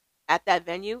for at that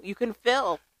venue, you can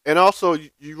fill. And also,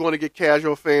 you want to get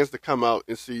casual fans to come out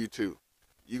and see you too.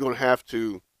 You're going to have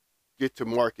to get to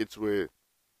markets where,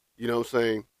 you know what I'm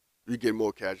saying, you get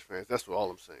more casual fans. That's all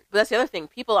I'm saying. But that's the other thing.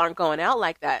 People aren't going out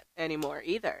like that anymore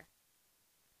either.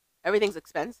 Everything's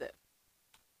expensive.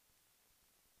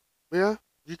 Yeah,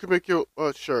 you can make your,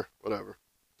 sure, whatever.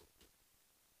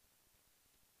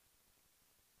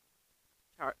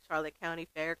 Charlotte County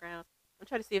Fairgrounds. I'm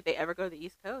trying to see if they ever go to the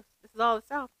East Coast. This is all the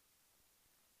South.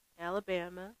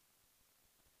 Alabama.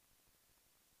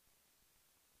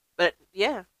 But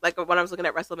yeah, like when I was looking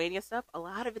at WrestleMania stuff, a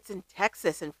lot of it's in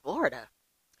Texas and Florida.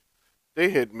 They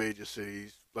hit major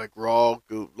cities like Raw,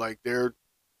 like their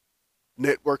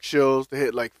network shows. They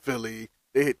hit like Philly.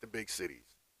 They hit the big cities.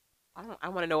 I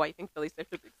want to know why you think Philly's such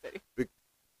a big city.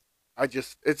 It's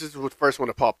just the first one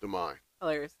that popped in mind.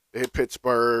 Hilarious. They hit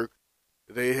Pittsburgh.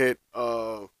 They hit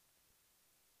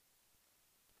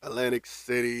Atlantic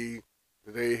City.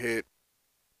 They hit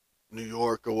New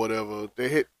York or whatever. They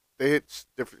hit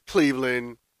different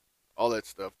Cleveland, all that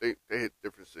stuff. They hit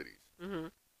different cities. Mm-hmm.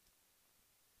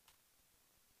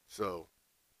 So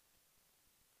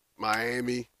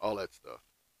Miami, all that stuff.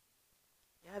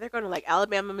 Yeah, they're going to like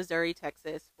Alabama, Missouri,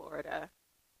 Texas, Florida.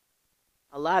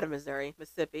 A lot of Missouri,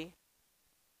 Mississippi,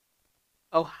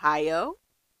 Ohio.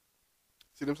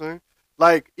 See what I'm saying?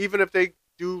 Like, even if they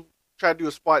do try to do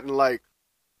a spot in like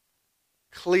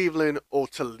Cleveland or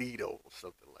Toledo or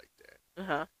something like that.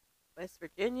 Uh-huh. West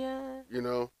Virginia. You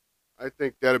know, I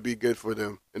think that'll be good for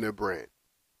them and their brand.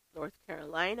 North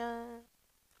Carolina.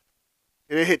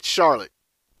 And they hit Charlotte.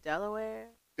 Delaware.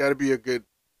 That'll be a good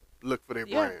look for their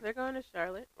brand. Yeah, they're going to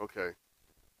Charlotte. Okay.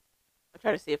 I'm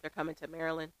trying to see if they're coming to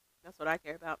Maryland. That's what I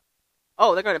care about.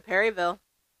 Oh, they're going to Perryville.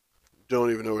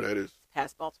 Don't even know where that is.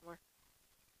 Past Baltimore.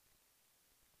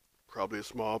 Probably a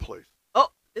small place. Oh,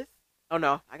 this. Oh,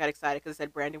 no. I got excited because it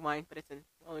said Brandywine, but it's in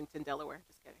Wilmington, Delaware.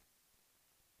 Just kidding.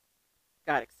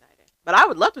 Got excited. But I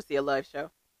would love to see a live show.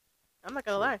 I'm not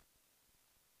going to lie.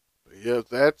 But yeah,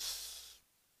 that's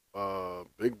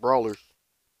Big Brawlers.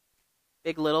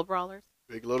 Big Little Brawlers.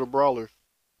 Big Little Brawlers.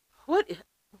 What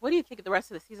do you think the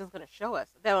rest of the season's going to show us?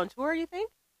 They're on tour, you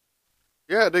think?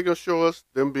 Yeah, they're going to show us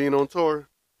them being on tour,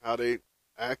 how they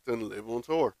act and live on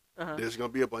tour. Uh-huh. There's going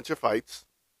to be a bunch of fights.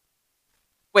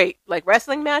 Wait, like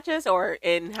wrestling matches or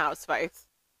in-house fights?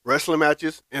 Wrestling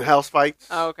matches, in-house fights,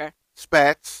 Oh, okay.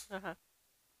 spats, Uh-huh.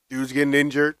 dudes getting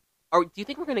injured, Or do you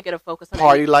think we're going to get a focus on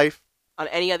party life. on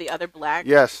any of the other black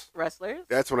Yes, wrestlers?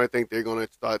 that's when I think they're going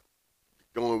to start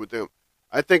going with them.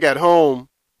 I think at home,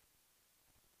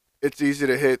 it's easy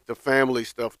to hit the family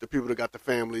stuff, the people that got the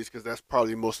families, because that's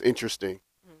probably most interesting.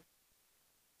 Mhm.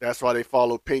 That's why they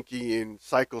follow Pinky and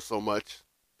Psycho so much,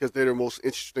 because they're the most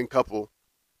interesting couple.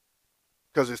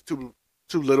 Because it's two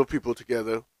little people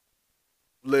together,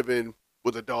 living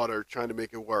with a daughter, trying to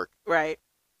make it work. Right.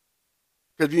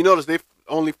 Because you notice they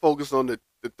only focus on the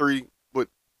three with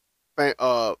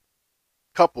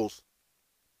couples.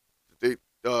 They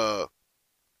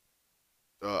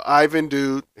Ivan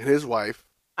dude and his wife.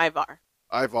 Ivar.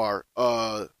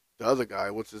 The other guy,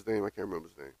 what's his name? I can't remember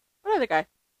his name. What other guy?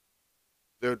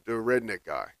 The redneck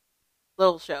guy.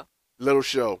 Little Show. Little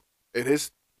Show. And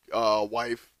his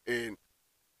wife and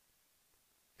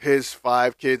his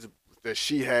 5 kids that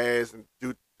she has. And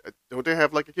don't they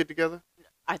have like a kid together?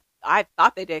 I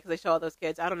thought they did because they show all those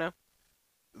kids. I don't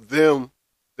know.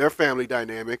 Their family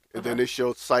dynamic. And then Uh-huh. they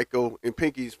showed Psycho and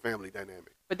Pinky's family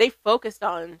dynamic. But they focused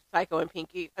on Psycho and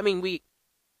Pinky. I mean, they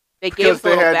Because gave us a they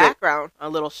little had background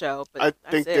on Little Show. But I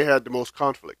think that's they it. had the most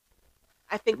conflict.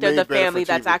 I think it they're made the better for family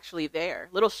that's TV. actually there.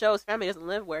 Little Show's family doesn't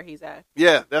live where he's at.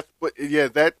 Yeah,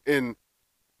 that and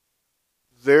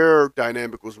their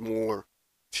dynamic was more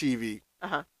TV,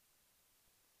 Uh-huh.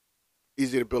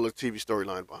 easy to build a TV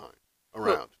storyline behind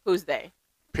around Who's they?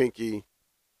 Pinky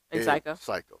And Psycho?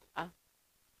 Psycho.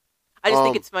 I just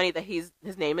think Um, it's funny that his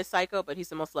name is Psycho, but he's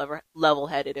the most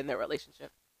level-headed in their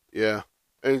relationship. Yeah,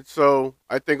 and so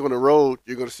I think on the road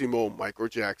you're going to see more Michael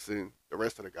Jackson, the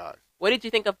rest of the guys. What did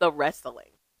you think of the wrestling?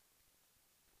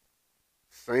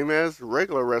 Same as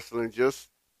regular wrestling, just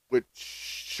with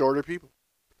shorter people.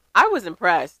 I was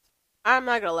impressed. I'm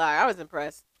not gonna lie, I was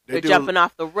impressed. They They're do- jumping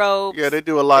off the ropes. Yeah, they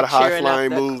do a lot of They're high cheering up flying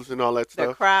the- moves and all that the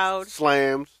stuff. crowd.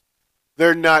 Slams.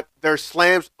 Their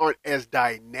slams aren't as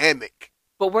dynamic.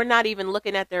 But we're not even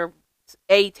looking at their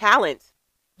A talent.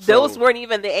 So- Those weren't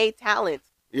even the A talent.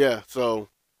 Yeah, so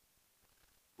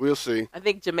we'll see. I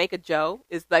think Jamaica Joe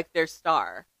is like their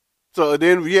star. So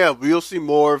then, yeah, we'll see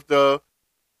more of the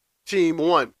Team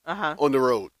 1 Uh-huh. on the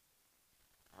road.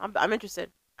 I'm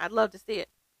interested. I'd love to see it.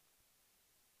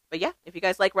 But yeah, if you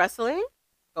guys like wrestling,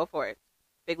 go for it.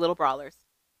 Big Little Brawlers.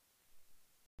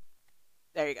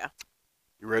 There you go.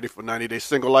 You ready for 90 Day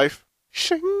Single Life?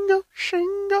 Single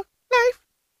Life.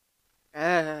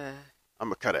 I'm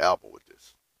going to cut an album with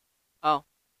this. Oh.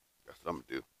 That's what I'm going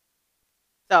to do.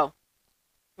 So,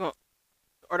 the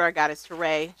order I got is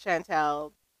Teray,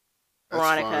 Chantel, That's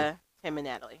Veronica, Tim, and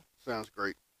Natalie. Sounds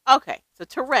great. Okay, so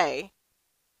Teray,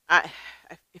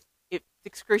 it's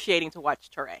excruciating to watch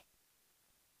Teray.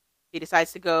 He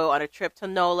decides to go on a trip to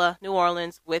NOLA, New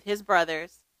Orleans, with his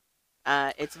brothers.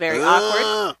 It's very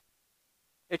awkward.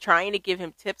 They're trying to give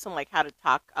him tips on like how to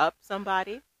talk up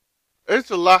somebody.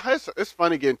 It's a lot. It's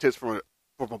funny getting tips from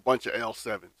a bunch of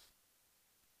L7s.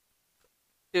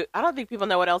 Dude, I don't think people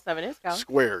know what L7 is, Cal.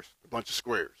 Squares. A bunch of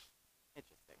squares.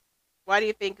 Interesting. Why do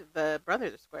you think the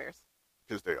brothers are squares?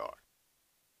 Because they are.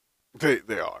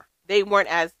 They are. They weren't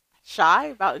as shy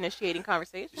about initiating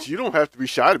conversations? You don't have to be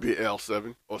shy to be an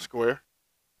L7 or square.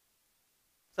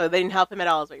 So they didn't help him at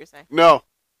all, is what you're saying? No.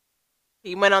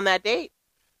 He went on that date.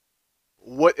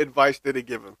 what advice did he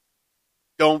give him?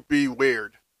 Don't be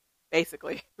weird.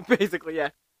 Basically, yeah.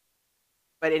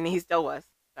 But and he still was.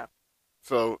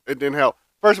 So it didn't help.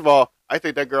 First of all, I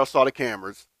think that girl saw the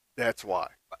cameras. That's why.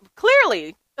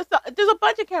 Clearly, there's a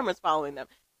bunch of cameras following them.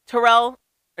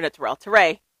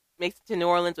 Teray makes it to New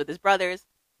Orleans with his brothers.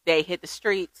 They hit the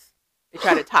streets. They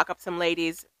try to talk up some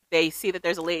ladies. They see that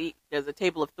there's a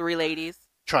table of 3 ladies.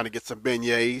 Trying to get some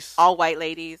beignets. All white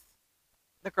ladies.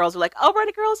 The girls are like, oh, we're on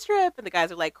a girls trip. And the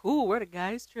guys are like, cool, we're on a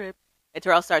guys trip. And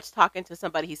Terrell starts talking to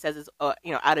somebody he says is,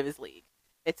 out of his league.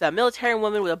 It's a military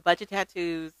woman with a bunch of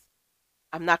tattoos.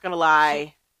 I'm not going to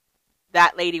lie.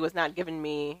 That lady was not giving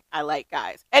me, I like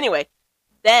guys. Anyway,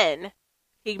 then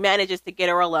he manages to get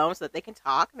her alone so that they can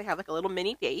talk. And they have like a little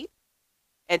mini date.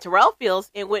 And Terrell feels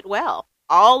it went well.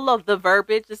 All of the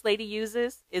verbiage this lady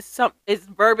uses is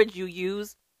verbiage you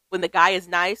use when the guy is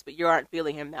nice, but you aren't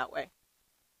feeling him that way.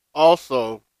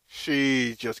 Also,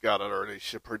 she just got out of a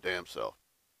relationship her damn self.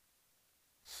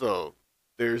 So,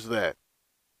 there's that.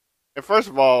 And first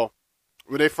of all,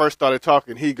 when they first started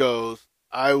talking, he goes,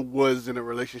 I was in a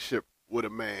relationship with a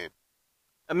man.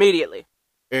 Immediately.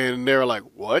 And they're like,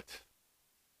 what?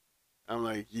 I'm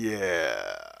like, yeah.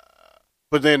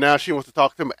 But then now she wants to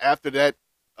talk to him after that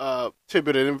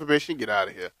tidbit of information. Get out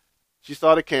of here. She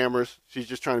saw the cameras. She's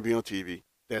just trying to be on TV.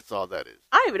 That's all that is.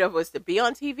 I don't even know if it was to be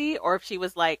on TV or if she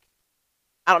was like,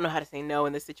 I don't know how to say no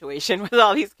in this situation with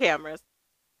all these cameras.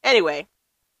 Anyway,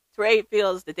 Trey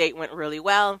feels the date went really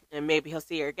well and maybe he'll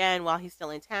see her again while he's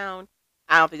still in town.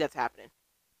 I don't think that's happening.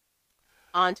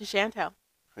 On to Chantel.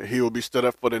 He will be stood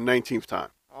up for the 19th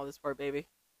time. Oh, this poor baby.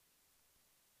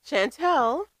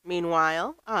 Chantel,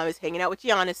 meanwhile, is hanging out with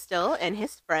Giannis still and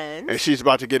his friends. And she's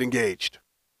about to get engaged.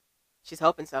 She's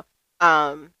hoping so.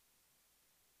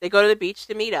 They go to the beach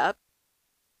to meet up.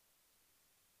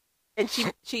 And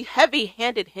she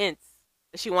heavy-handed hints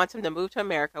that she wants him to move to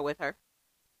America with her.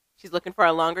 She's looking for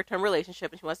a longer-term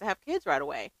relationship and she wants to have kids right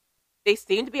away. They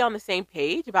seem to be on the same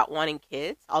page about wanting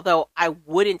kids, although I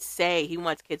wouldn't say he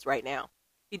wants kids right now.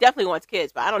 He definitely wants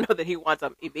kids, but I don't know that he wants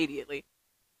them immediately.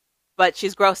 But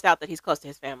she's grossed out that he's close to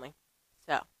his family.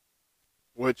 So,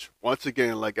 which, once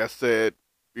again, like I said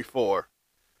before,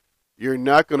 you're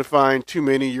not going to find too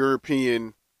many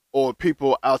European or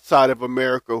people outside of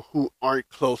America who aren't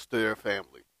close to their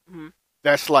family. Mm-hmm.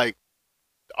 That's like,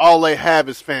 all they have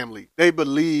is family. They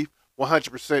believe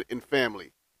 100% in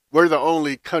family. We're the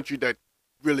only country that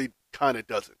really kind of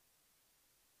doesn't.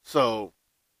 So,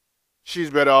 she's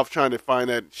better off trying to find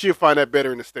that. She'll find that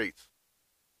better in the States.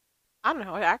 I don't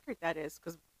know how accurate that is,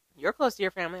 because you're close to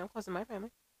your family. I'm close to my family.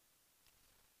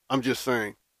 I'm just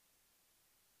saying.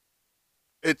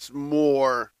 It's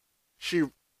more, she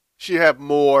have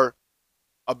more,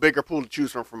 a bigger pool to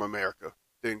choose from America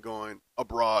than going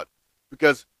abroad.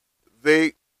 Because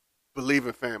they believe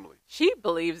in family. She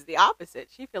believes the opposite.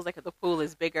 She feels like if the pool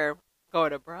is bigger,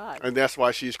 going abroad. And that's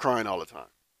why she's crying all the time.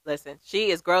 Listen,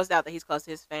 she is grossed out that he's close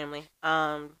to his family.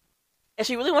 And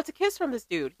she really wants a kiss from this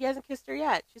dude. He hasn't kissed her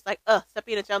yet. She's like, stop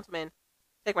being a gentleman.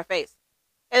 Take my face.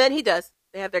 And then he does.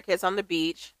 They have their kiss on the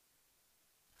beach.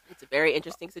 It's a very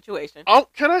interesting situation. Oh,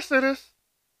 can I say this?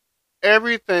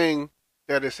 Everything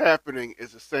that is happening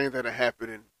is the same that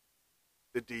happened in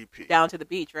the DP. Down to the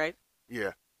beach, right?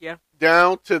 Yeah. Yeah.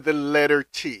 Down to the letter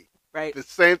T. Right. The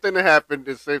same thing that happened,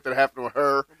 the same thing that happened with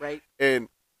her. Right. And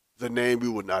the name we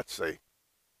would not say.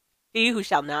 He who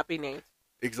shall not be named.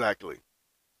 Exactly.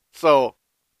 So,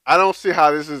 I don't see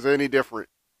how this is any different.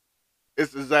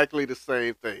 It's exactly the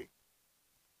same thing.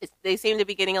 They seem to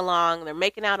be getting along. They're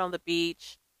making out on the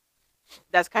beach.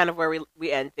 That's kind of where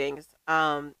we end things.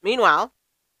 Meanwhile,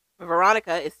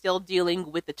 Veronica is still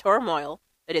dealing with the turmoil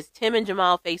that is Tim and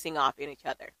Jamal facing off in each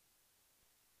other.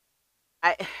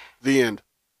 The end.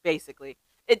 Basically.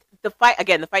 The fight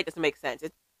doesn't make sense.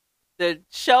 The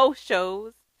show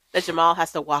shows that Jamal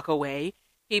has to walk away.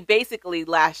 He basically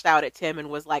lashed out at Tim and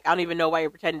was like, I don't even know why you're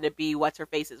pretending to be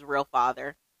what's-her-face's real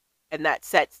father. And that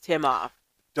sets Tim off.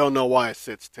 Don't know why it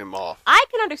sets Tim off. I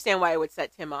can understand why it would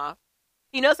set Tim off.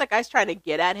 He knows that guy's trying to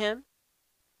get at him.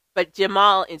 But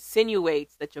Jamal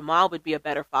insinuates that Jamal would be a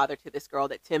better father to this girl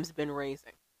that Tim's been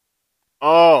raising.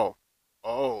 Oh.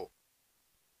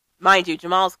 Mind you,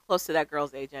 Jamal's close to that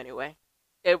girl's age anyway.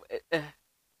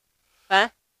 Huh?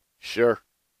 Sure.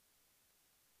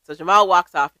 So Jamal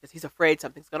walks off because he's afraid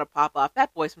something's going to pop off.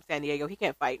 That boy's from San Diego. He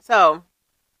can't fight. So.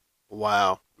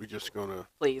 Wow. We're just going to.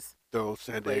 Please. Throw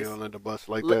San Diego under the bus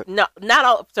like that? No, not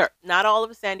all, sir. Not all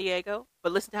of San Diego.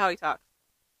 But listen to how he talks.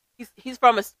 He's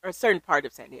from a certain part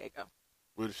of San Diego.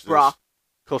 What is this? Raw.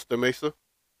 Costa Mesa?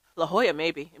 La Jolla,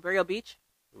 maybe. Imperial Beach.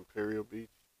 Imperial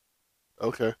Beach.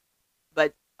 Okay.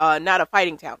 But not a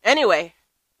fighting town. Anyway,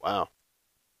 Wow.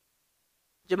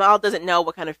 Jamal doesn't know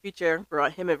what kind of future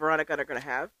him and Veronica are going to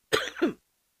have.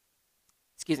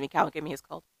 Excuse me, Cal gave me his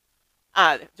cold.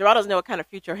 Jamal doesn't know what kind of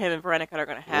future him and Veronica are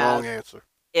going to have. Wrong answer.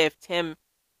 If Tim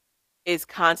is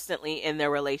constantly in their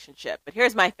relationship. But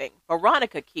here's my thing.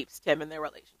 Veronica keeps Tim in their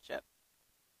relationship.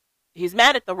 He's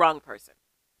mad at the wrong person.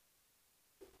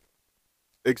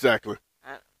 Exactly.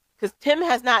 Because Tim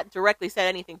has not directly said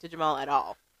anything to Jamal at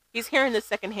all. He's hearing this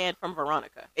secondhand from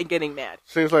Veronica and getting mad.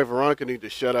 Seems like Veronica needs to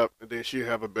shut up, and then she'll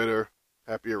have a better,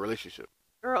 happier relationship.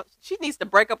 Girl, she needs to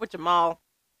break up with Jamal.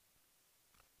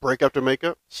 Break up to make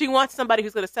up? She wants somebody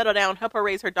who's going to settle down, help her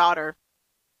raise her daughter,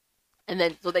 and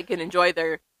then so they can enjoy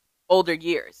their older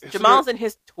years. Jamal's in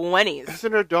his 20s.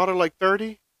 Isn't her daughter like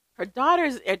 30? Her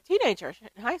daughter's a teenager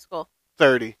in high school.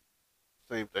 30.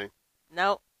 Same thing.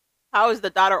 No. How is the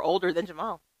daughter older than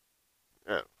Jamal?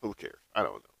 Yeah, who cares? I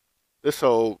don't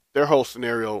know. Their whole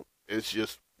scenario is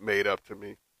just made up to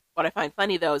me. What I find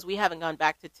funny, though, is we haven't gone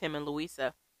back to Tim and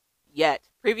Louisa yet.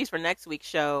 Previews for next week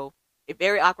show a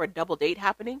very awkward double date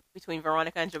happening between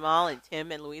Veronica and Jamal and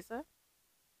Tim and Louisa.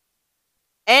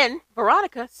 And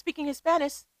Veronica speaking in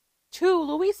Spanish to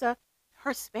Louisa.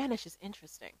 Her Spanish is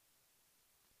interesting.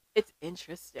 It's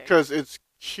interesting. Because it's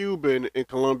Cuban and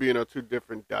Colombian are two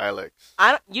different dialects.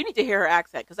 You need to hear her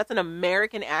accent, because that's an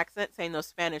American accent saying those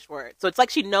Spanish words. So it's like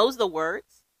she knows the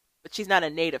words, but she's not a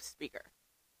native speaker.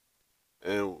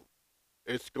 And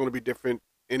it's going to be different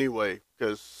anyway,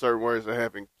 because certain words they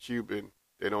have in Cuban,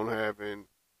 they don't have in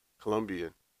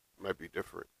Colombian. It might be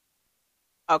different.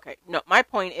 Okay, no, my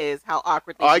point is how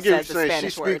awkwardly I she get says what the you're saying.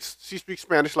 Spanish words. She speaks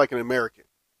Spanish like an American.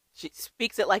 She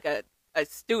speaks it like a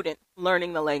student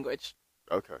learning the language.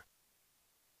 Okay.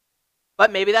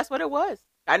 But maybe that's what it was.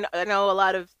 I know a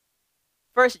lot of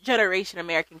first-generation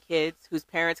American kids whose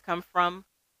parents come from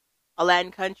a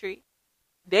Latin country.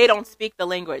 They don't speak the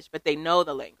language, but they know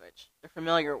the language. They're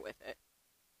familiar with it.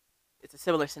 It's a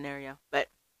similar scenario. But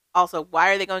also,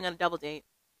 why are they going on a double date?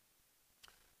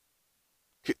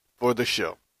 For the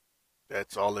show.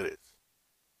 That's all it is.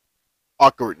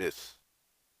 Awkwardness.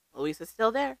 Louisa's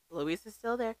still there.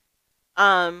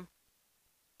 On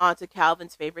to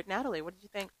Calvin's favorite, Natalie. What did you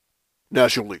think?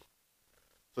 Naturally.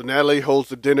 So Natalie holds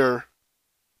the dinner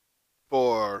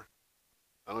for,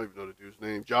 I don't even know the dude's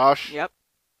name, Josh. Yep.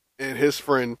 And his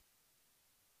friend,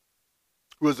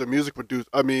 who is a music producer,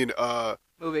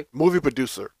 movie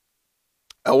producer.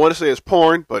 I want to say it's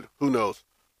porn, but who knows.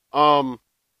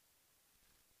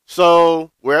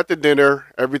 So we're at the dinner.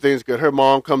 Everything's good. Her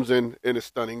mom comes in a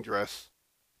stunning dress.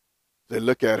 They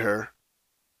look at her.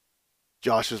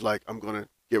 Josh is like, I'm going to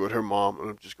get with her mom, and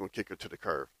I'm just going to kick her to the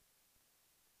curb.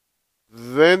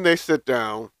 Then they sit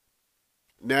down.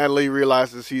 Natalie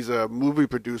realizes he's a movie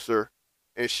producer,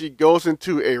 and she goes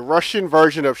into a Russian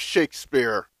version of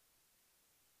Shakespeare.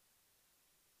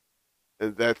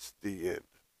 And that's the end.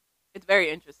 It's very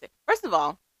interesting. First of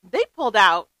all, they pulled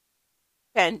out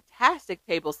fantastic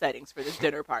table settings for this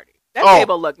dinner party. That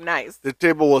table looked nice. The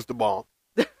table was the bomb.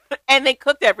 And they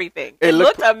cooked everything. It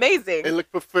looked amazing. It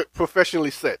looked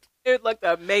professionally set. It looked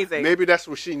amazing. Maybe that's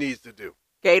what she needs to do.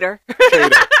 Cater.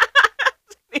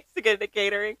 Needs to get into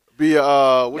catering. Be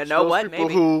what? People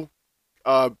Maybe. Who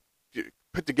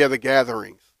put together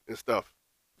gatherings and stuff.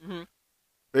 Mm-hmm.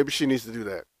 Maybe she needs to do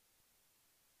that.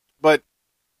 But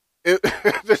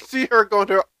to see her going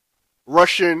to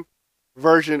Russian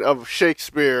version of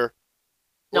Shakespeare,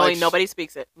 knowing nobody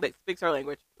speaks it, speaks her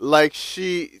language, like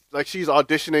she's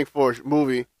auditioning for a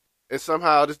movie, and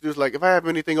somehow this dude's like, if I have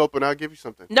anything open, I'll give you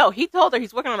something. No, he told her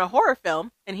he's working on a horror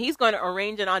film, and he's going to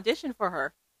arrange an audition for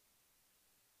her.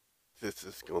 This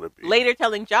is going to be later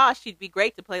telling Josh she'd be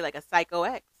great to play like a Psycho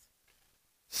X.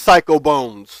 Psycho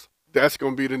Bones. That's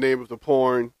going to be the name of the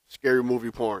porn, scary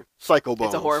movie porn. Psycho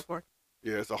Bones. It's a horror porn.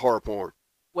 Yeah, it's a horror porn.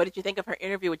 What did you think of her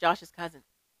interview with Josh's cousin?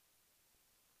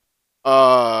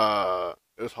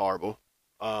 It was horrible.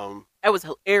 It was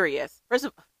hilarious. First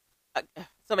of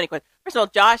so many questions. First of all,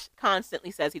 Josh constantly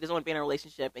says he doesn't want to be in a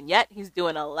relationship, and yet he's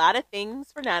doing a lot of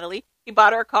things for Natalie. He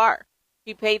bought her a car.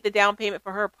 He paid the down payment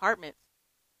for her apartment.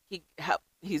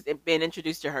 He's been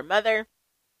introduced to her mother.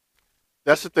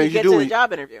 That's the things you do. He gets in a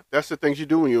job interview. That's the things you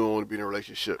do when you don't want to be in a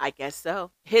relationship. I guess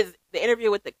so. The interview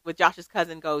with Josh's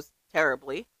cousin goes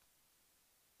terribly.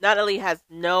 Natalie has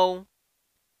no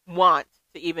want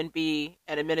to even be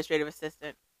an administrative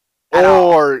assistant at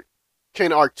or all.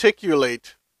 Can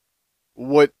articulate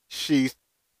what she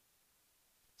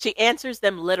answers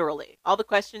them literally. All the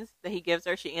questions that he gives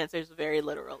her, she answers very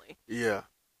literally. Yeah.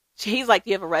 He's like, do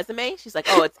you have a resume? She's like,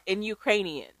 oh, it's in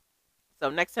Ukrainian. So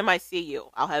next time I see you,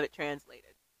 I'll have it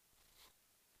translated.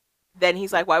 Then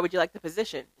he's like, "Why would you like the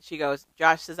position?" She goes,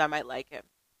 "Josh says I might like him."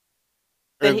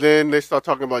 Then they start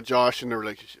talking about Josh and the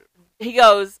relationship. He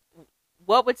goes,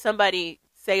 "What would somebody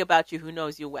say about you who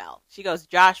knows you well?" She goes,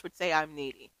 "Josh would say I'm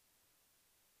needy."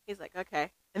 He's like,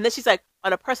 "Okay." And then she's like,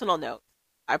 "On a personal note,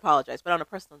 I apologize, but on a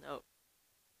personal note,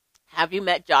 have you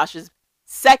met Josh's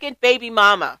second baby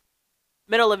mama?"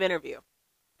 Middle of interview.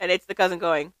 And it's the cousin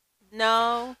going,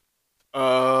 "No."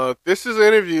 This is an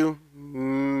interview,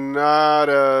 not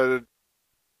a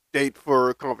date for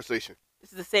a conversation.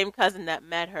 This is the same cousin that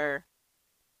met her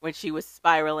when she was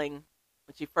spiraling,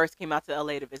 when she first came out to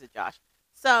LA to visit Josh.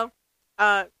 So,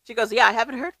 she goes, "Yeah, I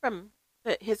haven't heard from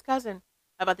his cousin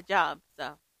about the job."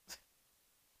 So,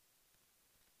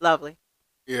 lovely.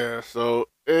 Yeah, so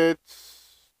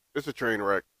it's a train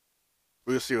wreck.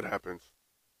 We'll see what happens.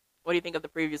 What do you think of the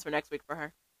previews for next week for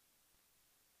her?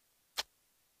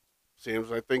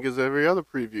 Seems, I think, as every other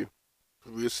preview.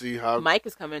 We'll see how... Mike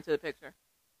is coming into the picture.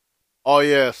 Oh,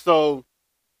 yeah, so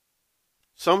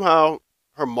somehow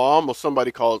her mom or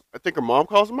somebody calls... I think her mom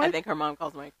calls Mike? I think her mom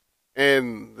calls Mike.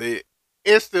 And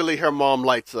instantly her mom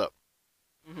lights up.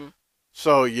 Mm-hmm.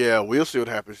 So, yeah, we'll see what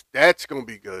happens. That's going to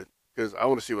be good, because I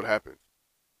want to see what happens.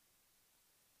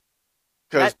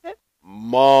 Because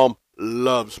Mom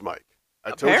loves Mike. I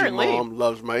told you Mom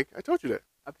loves Mike. I told you that.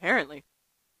 Apparently.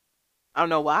 I don't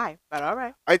know why, but all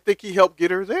right. I think he helped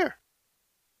get her there.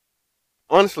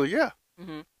 Honestly, yeah.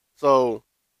 Mm-hmm. So,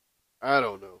 I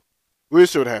don't know. We'll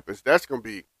see what happens. That's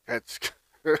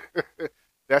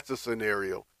that's a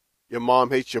scenario. Your mom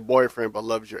hates your boyfriend but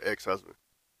loves your ex-husband.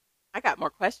 I got more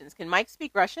questions. Can Mike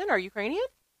speak Russian or Ukrainian?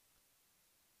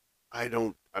 I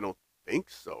don't think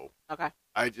so. Okay.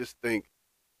 I just think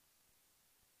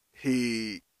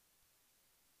he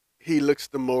looks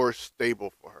the more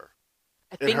stable for her.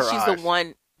 I think she's eyes. the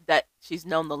one that she's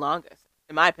known the longest.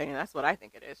 In my opinion, that's what I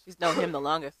think it is. She's known him the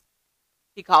longest.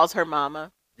 He calls her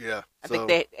mama. Yeah. I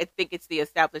think it's the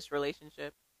established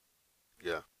relationship.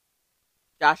 Yeah.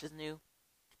 Josh is new.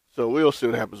 So we'll see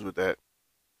what happens with that.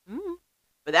 Mm-hmm.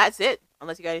 But that's it.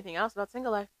 Unless you got anything else about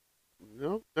Single Life.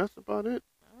 No, that's about it.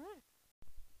 All right.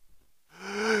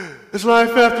 It's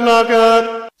life after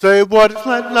lockup. Say what it's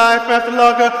like life after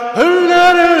lockup.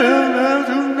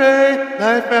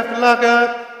 Life after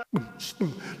lockup.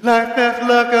 Life after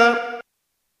lockup.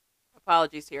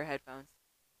 Apologies to your headphones.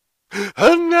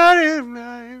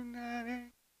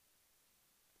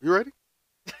 You ready?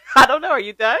 I don't know. Are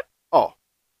you done? Oh,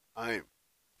 I'm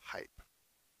hype.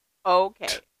 Okay.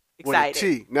 Excited. With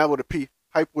a T, not with a P.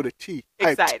 Hype with a T.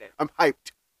 Hyped. Excited. I'm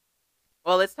hyped.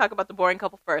 Well, let's talk about the boring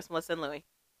couple first, Melissa and Louis.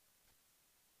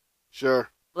 Sure.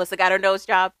 Melissa got her nose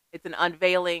job. It's an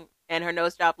unveiling, and her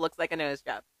nose job looks like a nose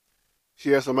job.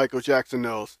 She has a Michael Jackson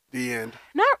nose. The end.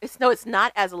 No, it's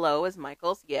not as low as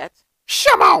Michael's yet.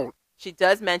 Come on. She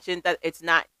does mention that it's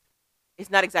not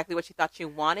exactly what she thought she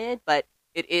wanted, but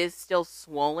it is still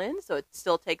swollen, so it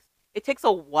takes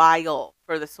a while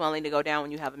for the swelling to go down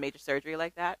when you have a major surgery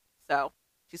like that. So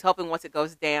she's hoping once it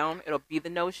goes down, it'll be the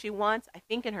nose she wants. I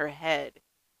think in her head,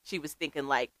 she was thinking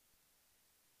like,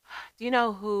 do you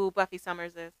know who Buffy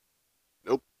Summers is?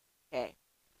 Nope. Okay.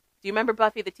 Do you remember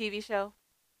Buffy, the TV show?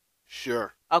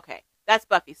 Sure. Okay. That's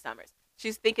Buffy Summers.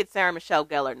 She's thinking Sarah Michelle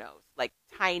Gellar nose, like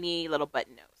tiny little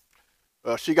button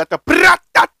nose. She got the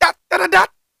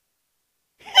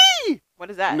What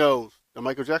is that? nose. The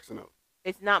Michael Jackson nose.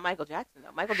 It's not Michael Jackson,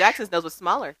 though. Michael Jackson's nose was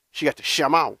smaller. She got the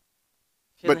shaman.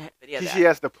 But Yeah, she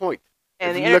has the point.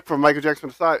 And if you look from Michael Jackson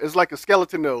to the side, it's like a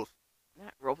skeleton nose.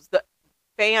 The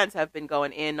fans have been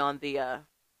going in on the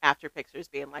after pictures,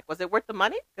 being like, "Was it worth the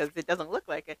money?" Because it doesn't look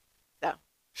like it. So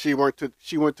She went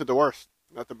to the worst,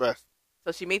 not the best.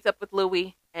 So she meets up with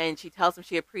Louis, and she tells him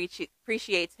she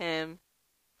appreciates him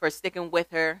for sticking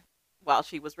with her while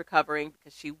she was recovering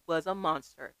because she was a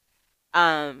monster.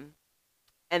 And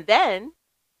then,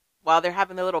 while they're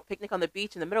having their little picnic on the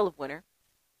beach in the middle of winter,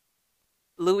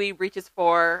 Louis reaches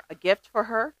for a gift for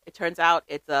her. It turns out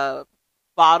it's a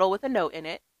bottle with a note in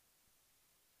it.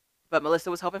 But Melissa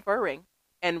was hoping for a ring.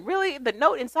 And really, the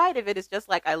note inside of it is just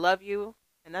like, "I love you."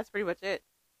 And that's pretty much it.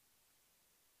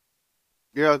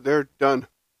 Yeah, they're done.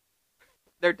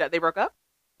 They broke up?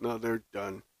 No, they're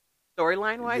done.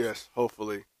 Storyline-wise? Yes,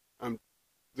 hopefully.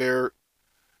 They're,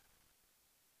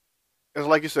 as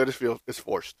like you said, it's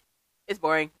forced. It's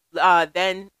boring.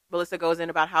 Then Melissa goes in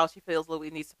about how she feels Louis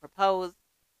needs to propose.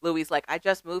 Louis like, "I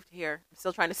just moved here. I'm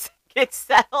still trying to get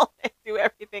settled and do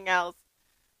everything else.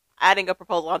 Adding a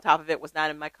proposal on top of it was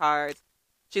not in my cards."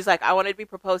 She's like, "I want it to be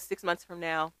proposed 6 months from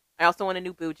now. I also want a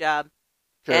new boo job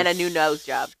and a new nose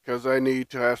job. Because I need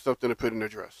to have something to put in the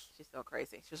dress." She's so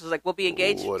crazy. She was like, "We'll be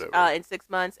engaged Whatever. in 6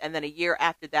 months, and then a year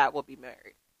after that, we'll be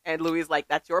married." And Louis like,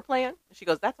 that's your plan? And she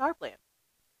goes, that's our plan.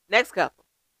 Next couple.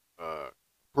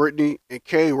 Brittany and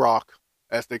K-Rock,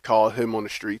 as they call him on the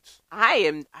streets.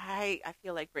 I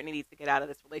feel like Brittany needs to get out of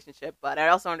this relationship, but I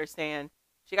also understand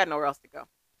she got nowhere else to go.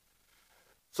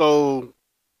 So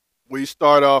we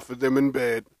start off with them in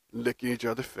bed, licking each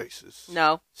other's faces.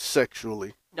 No.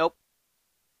 Sexually. Nope.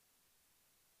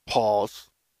 Pause.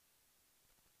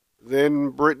 Then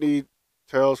Brittany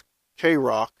tells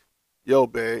K-Rock, yo,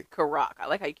 babe. K-Rock. I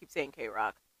like how you keep saying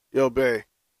K-Rock. Yo, babe,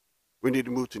 we need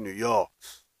to move to New York.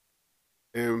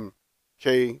 And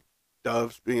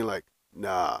K-Dubs being like,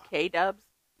 nah. K-Dubs?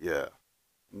 Yeah.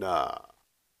 Nah.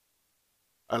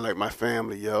 I like my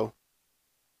family, yo.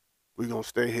 We gonna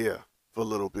stay here for a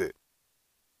little bit.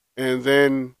 And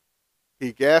then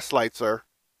he gaslights her.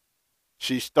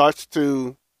 She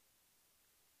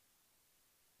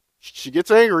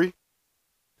gets angry,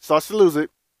 starts to lose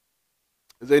it.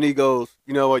 And then he goes,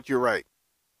 you know what, you're right.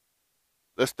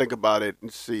 Let's think about it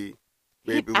and see.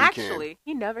 Maybe we can. Actually,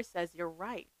 he never says you're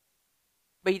right.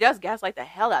 But he does gaslight the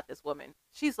hell out of this woman.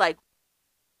 She's like,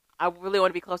 I really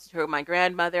want to be closer to my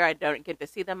grandmother. I don't get to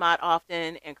see them out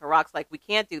often. And Karak's like, we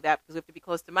can't do that because we have to be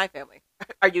close to my family.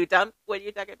 Are you dumb? What are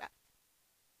you talking about?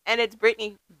 And it's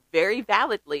Brittany very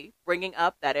validly bringing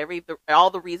up that all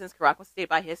the reasons Karak wants to stay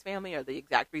by his family are the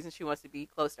exact reasons she wants to be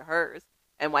close to hers.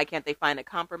 And why can't they find a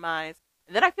compromise?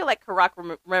 And then I feel like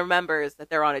Karak remembers that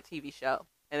they're on a TV show.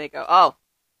 And they go, oh,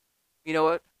 you know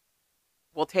what?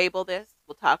 We'll table this.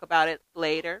 We'll talk about it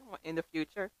later in the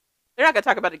future. They're not going to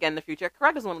talk about it again in the future.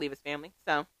 Karak doesn't want to leave his family.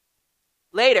 So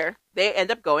later, they end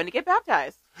up going to get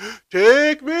baptized.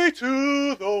 Take me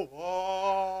to the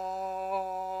water.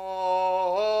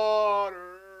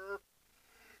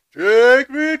 Take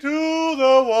me to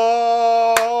the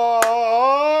water.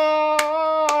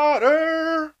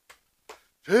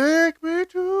 Take me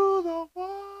to the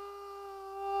water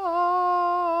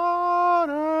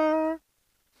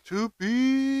to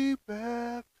be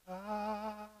baptized.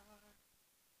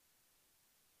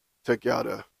 Took y'all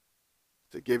to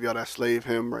give y'all that slave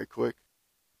hymn right quick.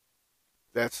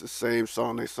 That's the same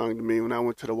song they sung to me when I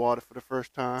went to the water for the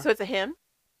first time. So it's a hymn?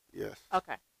 Yes.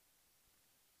 Okay.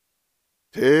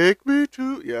 Take me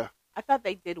to, yeah. I thought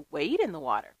they did wade in the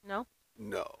water. No?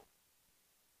 No.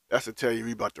 That's to tell you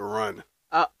we about to run.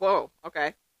 Whoa,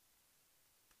 okay.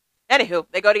 Anywho,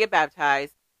 they go to get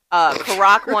baptized.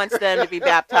 Karak wants them to be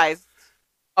baptized.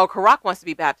 Oh, Karak wants to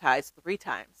be baptized 3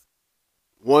 times.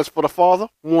 Once for the Father,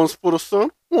 once for the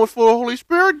Son, once for the Holy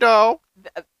Spirit, dog.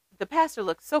 The pastor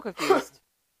looks so confused.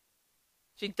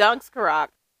 She dunks Karak.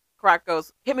 Karak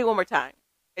goes, hit me one more time.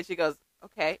 And she goes,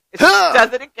 okay. And she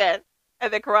does it again.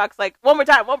 And then Karak's like, one more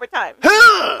time. Okay.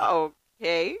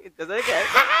 It does it again.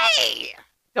 Hey!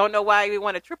 Don't know why we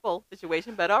want a triple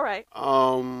situation, but all right.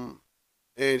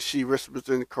 And she whispers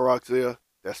in Karak's ear,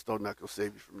 that's still not going to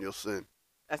save you from your sin.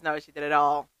 That's not what she did at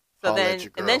all. So then she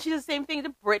does the same thing to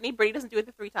Brittany. Brittany doesn't do it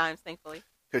the 3 times, thankfully.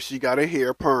 Because she got her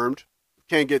hair permed.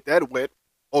 Can't get that wet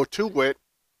or too wet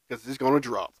because it's going to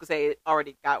drop. I was going to say it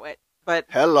already got wet. But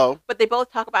hello. But they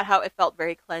both talk about how it felt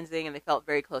very cleansing and they felt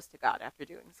very close to God after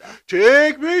doing so.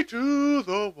 Take me to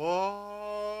the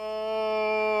water.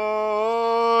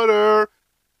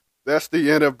 That's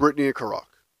the end of Brittany and Karak.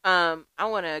 I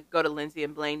want to go to Lindsay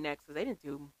and Blaine next because they didn't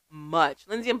do much.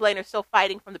 Lindsay and Blaine are still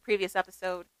fighting from the previous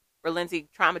episode where Lindsay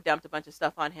trauma dumped a bunch of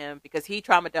stuff on him because he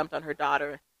trauma dumped on her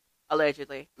daughter,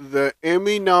 allegedly. The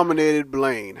Emmy-nominated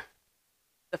Blaine.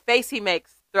 The face he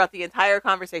makes throughout the entire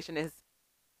conversation is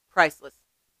priceless.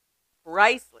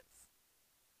 Priceless.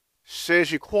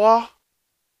 Says you quoi?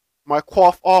 My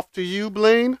quaff off to you,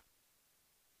 Blaine?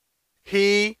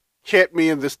 He kept me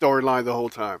in this storyline the whole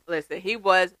time. Listen, he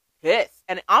was pissed.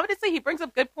 And honestly, he brings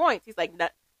up good points. He's like,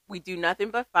 we do nothing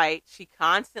but fight. She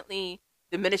constantly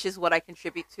diminishes what I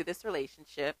contribute to this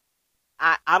relationship.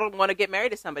 I don't want to get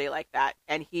married to somebody like that.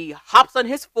 And he hops on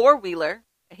his 4-wheeler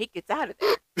and he gets out of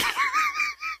there.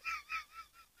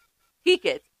 He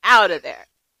gets out of there.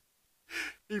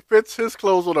 He fits his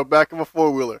clothes on the back of a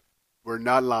 4-wheeler. We're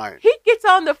not lying. He gets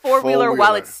on the 4-wheeler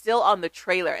while it's still on the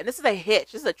trailer. And this is a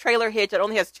hitch. This is a trailer hitch that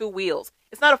only has 2 wheels.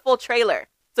 It's not a full trailer.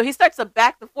 So he starts to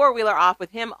back the 4-wheeler off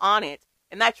with him on it.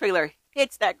 And that trailer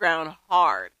hits that ground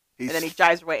hard. And then he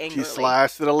drives away angrily. He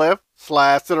slides to the left,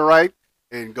 slides to the right,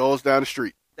 and goes down the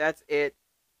street. That's it.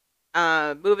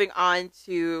 Moving on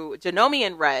to Janome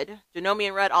and Red. Janome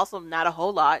and Red also not a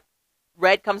whole lot.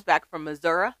 Red comes back from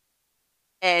Missouri.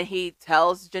 And he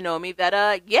tells Janome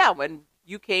that, when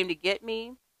you came to get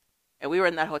me and we were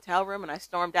in that hotel room and I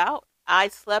stormed out, I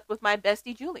slept with my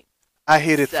bestie, Julie. I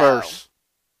hit it first.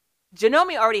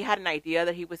 Janome already had an idea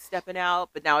that he was stepping out,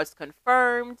 but now it's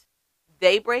confirmed.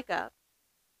 They break up.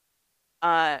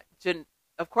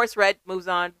 Of course, Red moves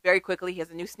on very quickly. He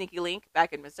has a new sneaky link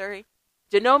back in Missouri.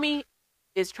 Janome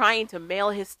is trying to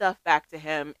mail his stuff back to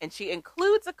him, and she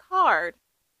includes a card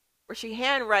where she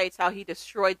handwrites how he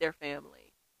destroyed their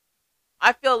family.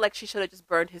 I feel like she should have just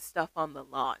burned his stuff on the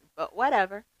lawn, but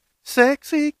whatever.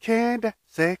 Sexy candy,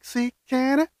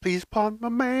 please pardon my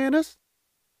manners.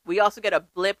 We also get a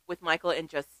blip with Michael and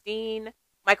Justine.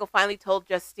 Michael finally told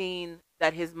Justine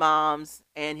that his moms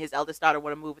and his eldest daughter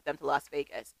want to move with them to Las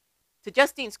Vegas. To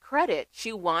Justine's credit,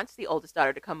 she wants the oldest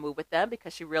daughter to come move with them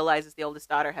because she realizes the oldest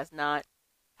daughter has not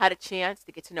had a chance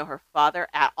to get to know her father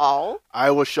at all.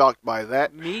 I was shocked by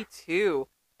that. Me too.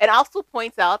 And also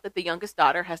points out that the youngest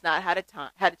daughter has not had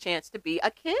a chance to be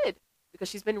a kid because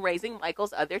she's been raising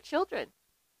Michael's other children,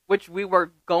 which we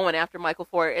were going after Michael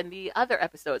for in the other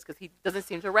episodes because he doesn't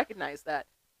seem to recognize that.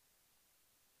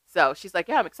 So she's like,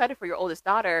 yeah, I'm excited for your oldest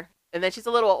daughter. And then she's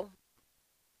a little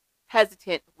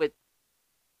hesitant with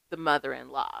the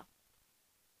mother-in-law.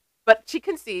 But she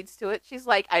concedes to it. She's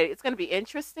like, it's going to be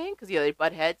interesting because, they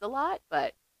butt heads a lot.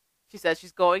 But she says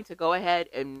she's going to go ahead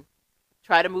and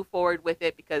try to move forward with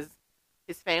it because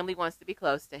his family wants to be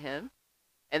close to him.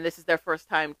 And this is their first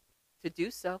time to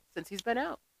do so since he's been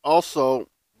out. Also,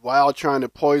 while trying to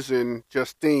poison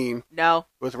Justine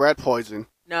with rat poison,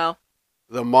 the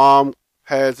mom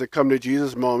has a come to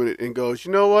Jesus moment and goes,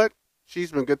 you know what?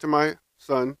 She's been good to my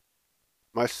son.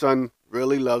 My son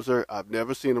really loves her. I've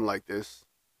never seen him like this.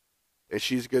 And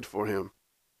she's good for him.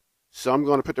 So I'm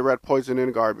going to put the rat poison in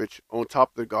the garbage, on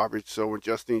top of the garbage, so when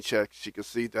Justine checks, she can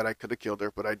see that I could have killed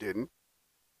her, but I didn't.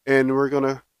 And we're going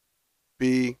to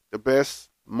be the best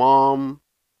mom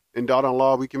and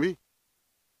daughter-in-law we can be.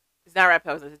 It's not rat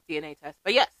poison, it's a DNA test.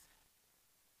 But yes.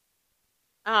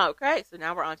 Okay, so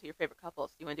now we're on to your favorite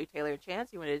couples. You want to do Taylor and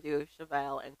Chance? You want to do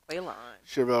Chevelle and Quaylon?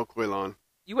 Chevelle, Quaylon.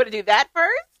 You want to do that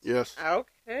first? Yes.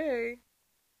 Okay.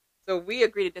 So we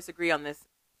agree to disagree on this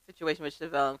situation with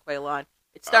Chevelle and Quaylon.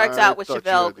 It starts out with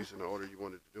Chevelle. You had these in the order you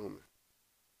wanted to do them in.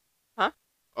 Huh?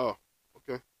 Oh,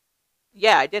 okay.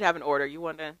 Yeah, I did have an order. You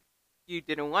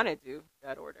didn't want to do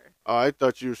that order. I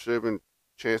thought you were saving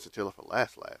Chance and Taylor for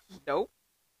last. Nope.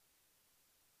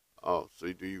 Oh,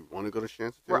 so do you want to go to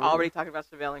Chance and We're Taylor? already talking about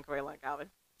Chevelle and Quaylon, Calvin.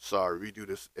 Sorry, we do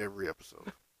this every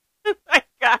episode. Oh my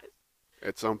gosh.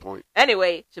 At some point.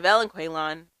 Anyway, Chevelle and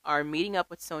Quaylon are meeting up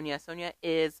with Sonia. Sonia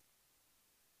is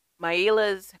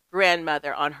Maila's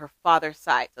grandmother on her father's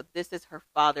side. So this is her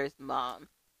father's mom.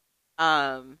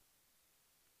 And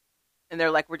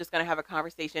they're like, we're just going to have a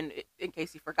conversation. In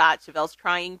case you forgot, Chevelle's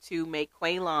trying to make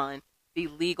Quaylon the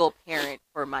legal parent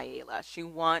for Maila. She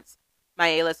wants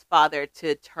Maila's father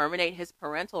to terminate his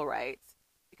parental rights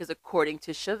because according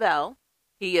to Chevelle,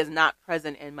 he is not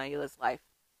present in Maila's life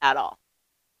at all.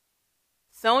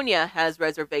 Sonia has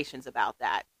reservations about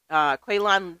that.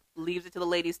 Quaylon leaves it to the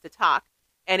ladies to talk.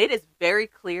 And it is very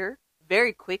clear,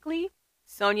 very quickly,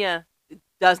 Sonia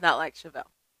does not like Chevelle.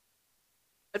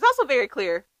 It's also very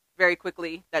clear, very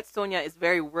quickly, that Sonia is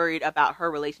very worried about her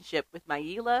relationship with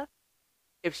Maila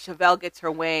if Chevelle gets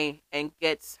her way and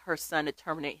gets her son to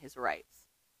terminate his rights.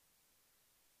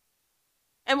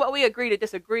 And what we agree to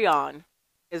disagree on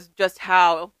is just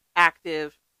how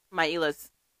active Maila's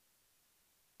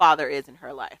father is in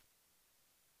her life.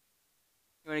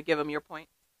 You want to give him your point?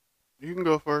 You can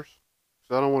go first,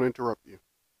 so I don't want to interrupt you.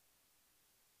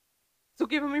 So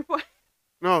give him your point.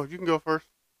 No, you can go first.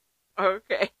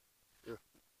 Okay. Yeah.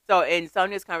 So in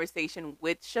Sonia's conversation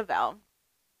with Chevelle,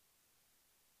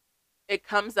 it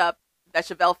comes up that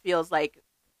Chevelle feels like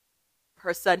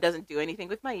her son doesn't do anything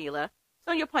with Maila.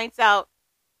 Sonia points out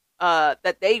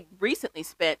that they recently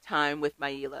spent time with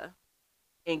Maila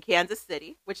in Kansas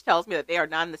City, which tells me that they are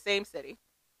not in the same city.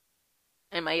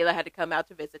 And Maila had to come out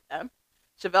to visit them.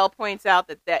 Chevelle points out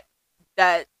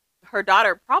that her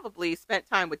daughter probably spent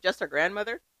time with just her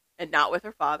grandmother and not with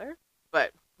her father,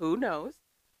 but who knows?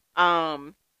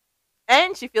 And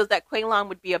she feels that Quaylon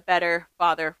would be a better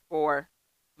father for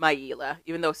Maila,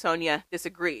 even though Sonia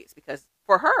disagrees, because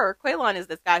for her, Quaylon is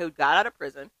this guy who got out of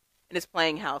prison and is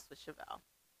playing house with Chevelle.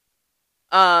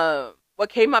 What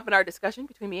came up in our discussion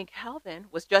between me and Calvin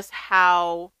was just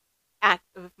how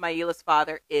active Maila's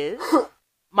father is.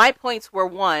 My points were,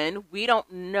 one, we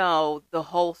don't know the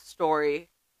whole story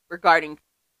regarding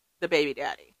the baby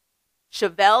daddy.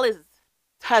 Chevelle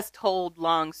has told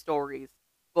long stories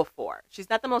before. She's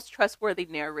not the most trustworthy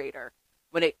narrator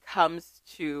when it comes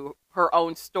to her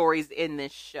own stories in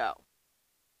this show.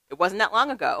 It wasn't that long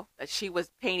ago that she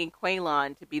was painting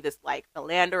Quaylon to be this like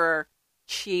philanderer,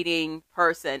 cheating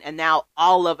person, and now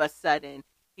all of a sudden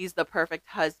he's the perfect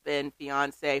husband,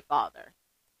 fiance, father.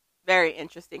 Very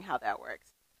interesting how that works.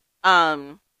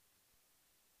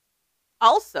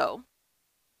 Also,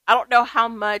 I don't know how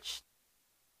much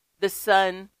the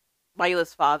son,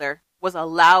 Maila's father, was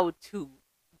allowed to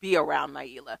be around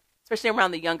Maila, especially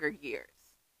around the younger years.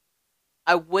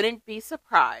 I wouldn't be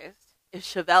surprised if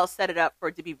Chevelle set it up for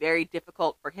it to be very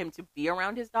difficult for him to be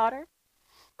around his daughter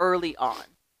early on.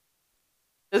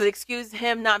 Does it excuse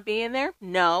him not being there?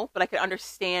 No, but I could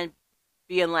understand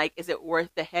being like, is it worth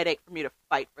the headache for me to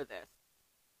fight for this?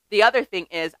 The other thing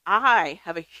is, I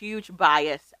have a huge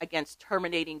bias against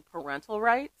terminating parental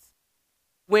rights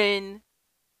when,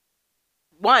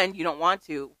 one, you don't want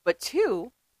to, but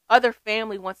two, other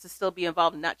family wants to still be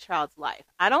involved in that child's life.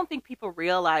 I don't think people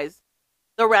realize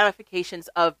the ramifications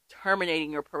of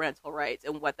terminating your parental rights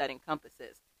and what that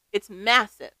encompasses. It's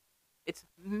massive. It's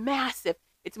massive.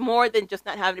 It's more than just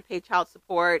not having to pay child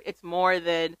support. It's more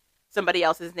than somebody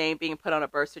else's name being put on a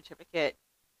birth certificate.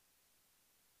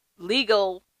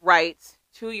 Legal rights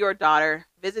to your daughter,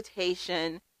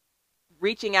 visitation,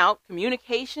 reaching out,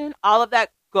 communication, all of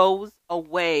that goes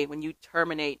away when you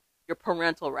terminate your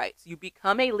parental rights. You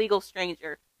become a legal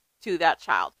stranger to that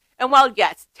child. And while,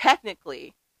 yes,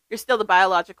 technically, you're still the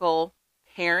biological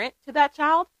parent to that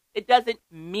child, it doesn't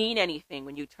mean anything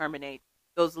when you terminate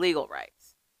those legal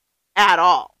rights at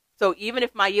all. So even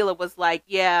if Maila was like,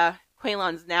 yeah,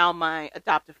 Quaylon's now my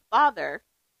adoptive father,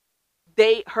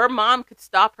 her mom could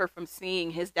stop her from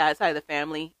seeing his dad's side of the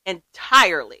family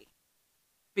entirely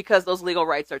because those legal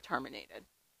rights are terminated.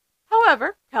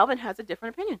 However, Calvin has a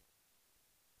different opinion.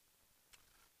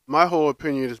 My whole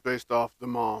opinion is based off the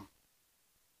mom.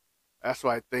 That's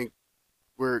why I think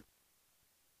where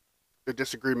the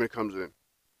disagreement comes in.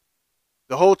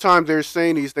 The whole time they're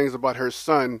saying these things about her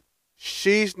son,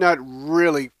 she's not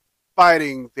really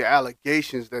fighting the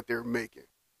allegations that they're making.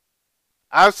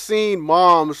 I've seen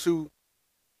moms who,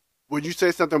 when you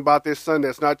say something about their son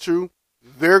that's not true,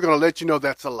 they're going to let you know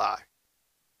that's a lie.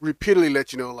 Repeatedly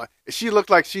let you know a lie. And she looked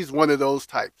like she's one of those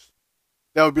types.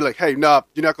 That would be like, hey, nah,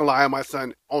 you're not going to lie on my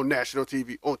son on national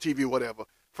TV, on TV, whatever.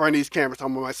 In front of these cameras,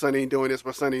 talking about my son ain't doing this,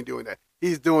 my son ain't doing that.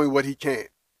 He's doing what he can.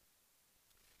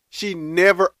 She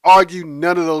never argued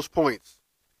none of those points.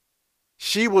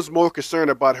 She was more concerned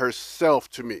about herself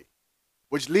to me,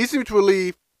 which leads me to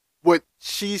believe what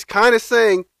she's kind of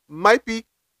saying might be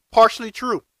partially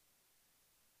true.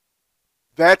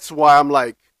 That's why I'm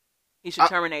like, he should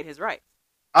terminate his rights.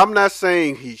 I'm not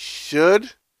saying he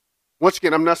should. Once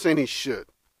again, I'm not saying he should.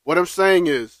 What I'm saying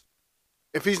is,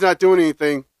 if he's not doing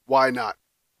anything, why not?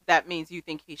 That means you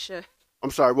think he should. I'm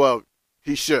sorry, well,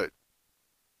 he should.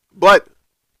 But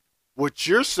what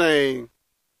you're saying,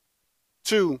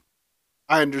 too,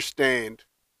 I understand,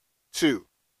 too.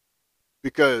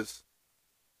 Because,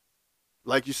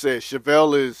 like you said,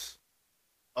 Chevelle is,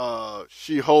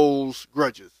 she holds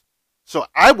grudges. So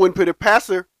I wouldn't put it past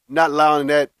her not allowing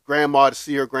that grandma to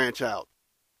see her grandchild.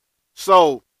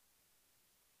 So,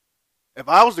 if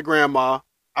I was the grandma,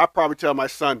 I'd probably tell my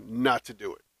son not to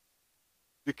do it.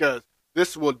 Because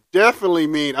this will definitely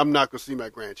mean I'm not going to see my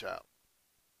grandchild.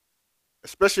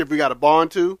 Especially if we got a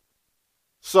bond too.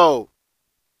 So,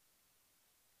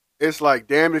 it's like,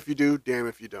 damn if you do, damn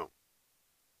if you don't.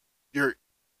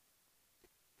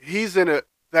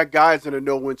 That guy's in a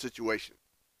no-win situation.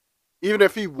 Even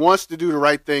if he wants to do the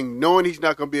right thing, knowing he's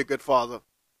not going to be a good father,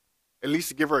 at least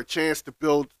to give her a chance to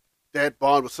build that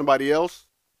bond with somebody else,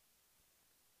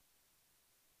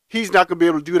 he's not going to be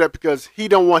able to do that because he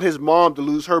don't want his mom to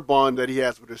lose her bond that he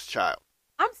has with his child.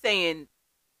 I'm saying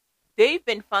they've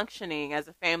been functioning as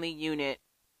a family unit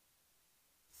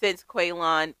since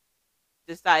Quaylon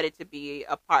decided to be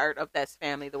a part of this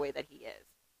family the way that he is.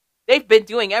 They've been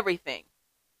doing everything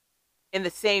in the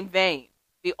same vein.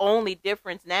 The only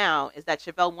difference now is that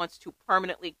Chevelle wants to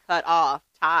permanently cut off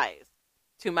ties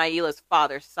to Maila's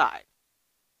father's side.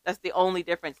 That's the only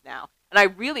difference now. And I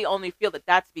really only feel that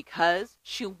that's because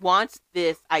she wants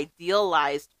this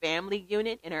idealized family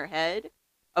unit in her head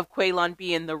of Quaylon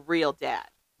being the real dad.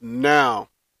 Now,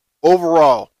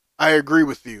 overall, I agree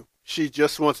with you. She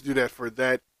just wants to do that for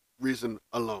that reason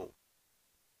alone.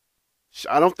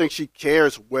 I don't think she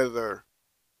cares whether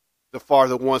the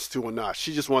father wants to or not.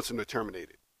 She just wants him to terminate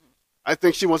it. I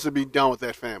think she wants to be done with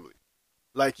that family.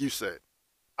 Like you said.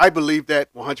 I believe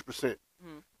that 100%.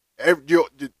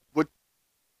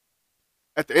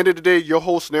 At the end of the day, your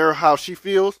whole scenario, how she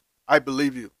feels, I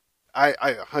believe you. I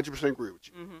 100% agree with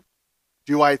you. Mm-hmm.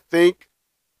 Do I think...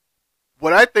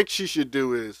 What I think she should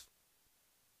do is...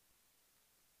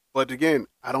 But again,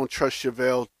 I don't trust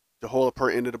Chevelle to hold up her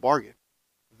end of the bargain.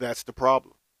 That's the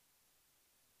problem.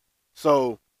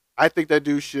 So, I think that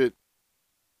dude should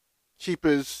keep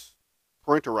his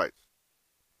parental rights.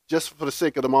 Just for the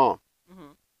sake of the mom.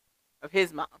 Mm-hmm. Of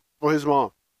his mom. For his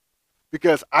mom.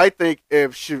 Because I think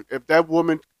if that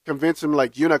woman convinced him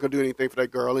like you're not gonna do anything for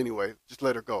that girl anyway, just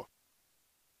let her go.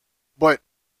 But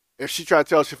if she tried to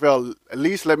tell Chevelle, at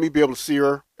least let me be able to see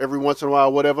her every once in a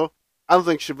while, whatever, I don't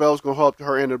think Chevelle's gonna hold up to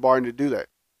her end of the bargain to do that.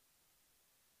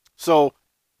 So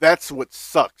that's what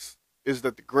sucks, is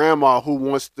that the grandma who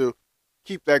wants to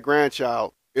keep that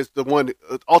grandchild is the one,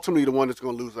 ultimately the one that's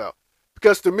gonna lose out.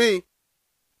 Because to me,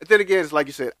 and then again, it's like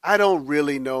you said, I don't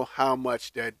really know how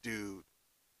much that dude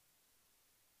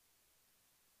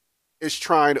is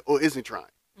trying or isn't trying.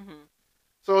 Mm-hmm.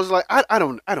 So it's like I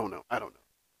don't know.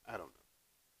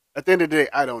 At the end of the day,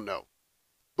 I don't know.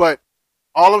 But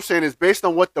all I'm saying is, based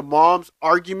on what the mom's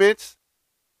arguments,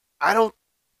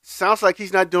 sounds like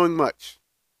he's not doing much.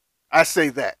 I say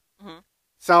that. Mm-hmm.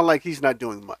 Sound like he's not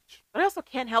doing much. But I also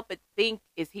can't help but think,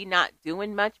 is he not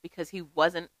doing much because he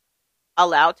wasn't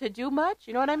allowed to do much?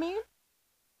 You know what I mean?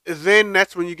 Then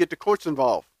that's when you get the courts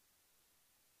involved.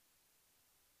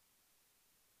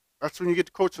 That's when you get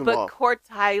the courts involved. But courts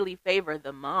highly favor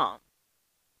the mom.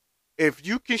 If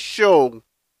you can show,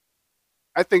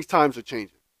 I think times are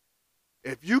changing.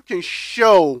 If you can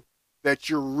show that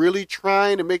you're really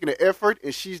trying to make an effort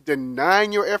and she's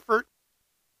denying your effort,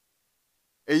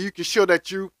 and you can show that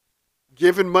you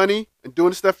giving money and doing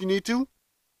the stuff you need to,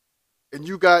 and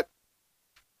you got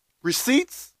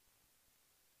receipts,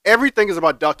 everything is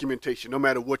about documentation, no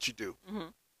matter what you do. Mm-hmm.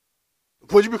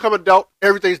 When you become an adult,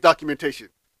 everything's documentation,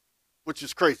 which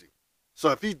is crazy.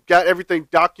 So if he got everything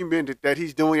documented that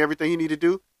he's doing everything he need to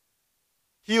do,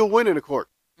 he'll win in the court.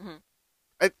 Mm-hmm.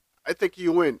 I think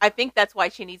he'll win. I think that's why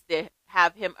she needs to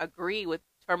have him agree with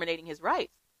terminating his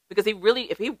rights. Because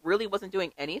if he really wasn't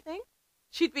doing anything,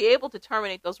 she'd be able to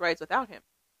terminate those rights without him.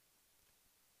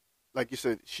 Like you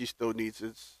said, she still needs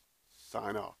his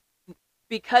sign off.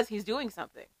 Because he's doing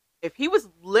something. If he was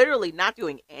literally not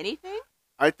doing anything,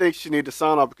 I think she needs to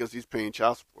sign off because he's paying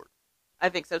child support. I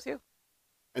think so too.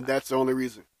 And that's the only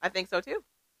reason. I think so too.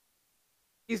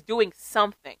 He's doing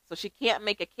something. So she can't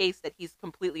make a case that he's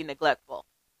completely neglectful.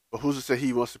 But who's to say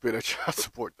he wants to pay that child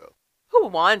support, though? Who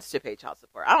wants to pay child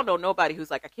support? I don't know nobody who's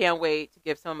like, I can't wait to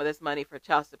give some of this money for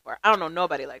child support. I don't know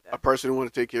nobody like that. A person who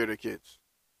want to take care of their kids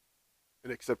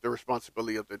and accept the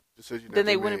responsibility of the decision that Then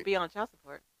they made. wouldn't be on child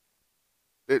support.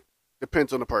 It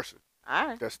depends on the person. All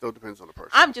right. That still depends on the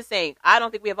person. I'm just saying, I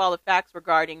don't think we have all the facts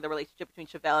regarding the relationship between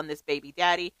Chevelle and this baby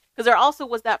daddy. Because there also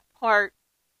was that part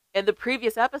in the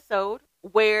previous episode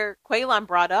where Quaylon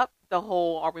brought up the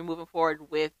whole, are we moving forward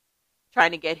with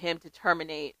trying to get him to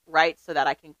terminate rights so that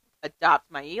I can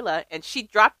adopt Maila? And she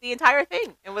dropped the entire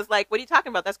thing and was like, what are you talking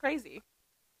about? That's crazy.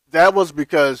 That was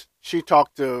because she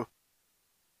talked to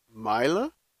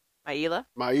Maila,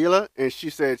 and she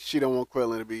said she don't want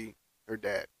Quaylon to be her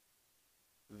dad.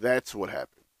 That's what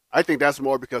happened. I think that's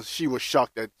more because she was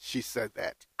shocked that she said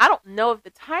that. I don't know if the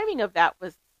timing of that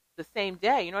was the same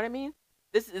day. You know what I mean?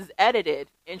 This is edited,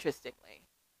 interestingly.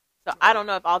 So I don't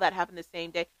know if all that happened the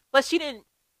same day. Plus, she didn't.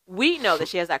 We know that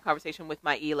she has that conversation with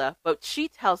Maila, but she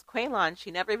tells Quaylon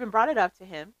she never even brought it up to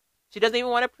him. She doesn't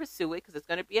even want to pursue it because it's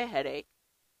going to be a headache.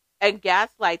 And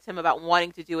gaslights him about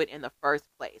wanting to do it in the first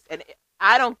place. And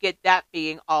I don't get that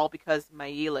being all because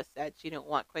Maila said she didn't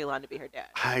want Quaylon to be her dad.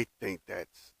 I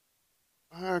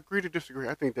agree to disagree.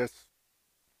 I think that's...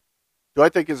 Do I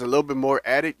think it's a little bit more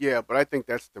added? Yeah, but I think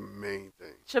that's the main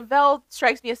thing. Chevelle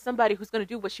strikes me as somebody who's going to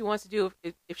do what she wants to do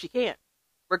if she can,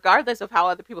 regardless of how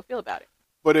other people feel about it.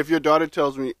 But if your daughter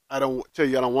tells me, I don't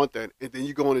want that, and then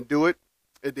you go in and do it,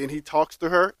 and then he talks to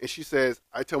her, and she says,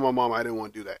 I tell my mom I didn't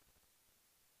want to do that.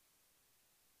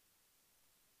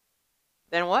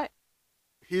 Then what?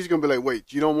 He's going to be like,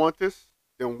 wait, you don't want this?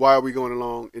 Then why are we going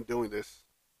along and doing this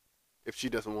if she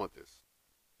doesn't want this?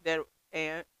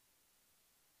 And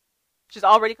she's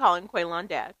already calling Quaylon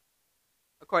dad,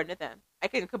 according to them. I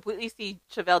can completely see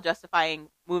Chevelle justifying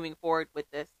moving forward with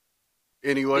this.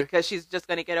 Anyway? Because she's just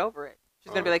going to get over it.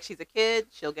 She's going to be like, she's a kid.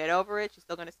 She'll get over it. She's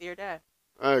still going to see her dad.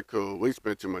 All right, cool. We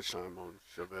spent too much time on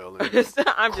Chevelle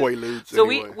and Quaaludes. So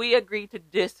anyway. we agreed to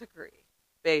disagree,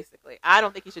 basically. I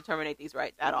don't think he should terminate these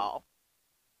rights at all.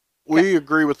 We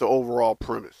agree with the overall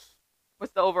premise.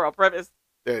 What's the overall premise?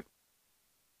 That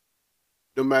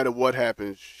no matter what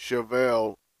happens,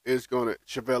 Chevelle is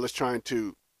trying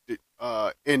to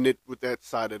end it with that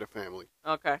side of the family.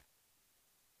 Okay.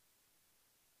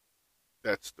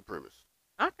 That's the premise.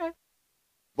 Okay.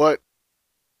 But,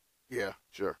 yeah,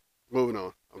 sure. Moving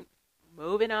on.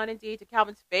 Moving on, indeed, to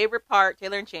Calvin's favorite part,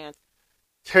 Taylor and Chance.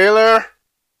 Taylor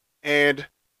and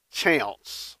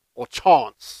Chance, or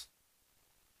Chance.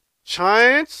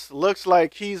 Chance looks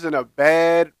like he's in a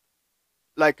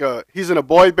he's in a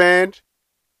boy band,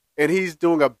 and he's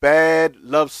doing a bad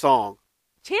love song.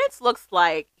 Chance looks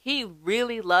like he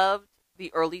really loved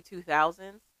the early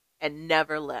 2000s and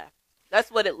never left. That's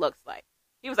what it looks like.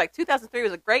 He was like, 2003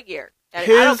 was a great year. And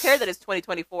I don't care that it's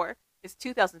 2024. It's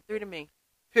 2003 to me.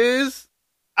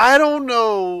 I don't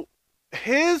know,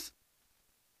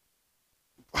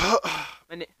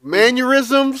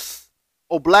 mannerisms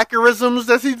or blackerisms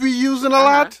that he be using a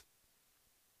lot,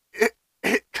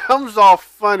 it comes off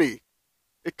funny.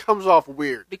 It comes off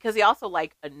weird. Because he also,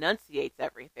 like, enunciates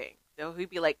everything. So he'd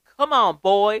be like, come on,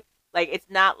 boy. Like, it's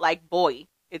not like boy.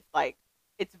 It's like,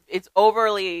 it's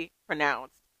overly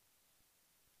pronounced.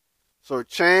 So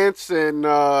Chance and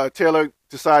Taylor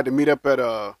decide to meet up at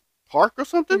a park or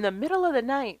something? In the middle of the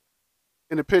night.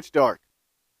 In the pitch dark.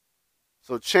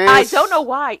 So Chance... I don't know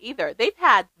why either.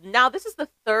 Now this is the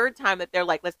third time that they're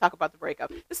like, let's talk about the breakup.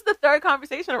 This is the third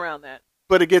conversation around that.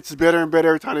 But it gets better and better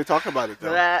every time they talk about it,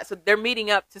 though. So they're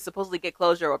meeting up to supposedly get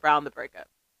closure around the breakup.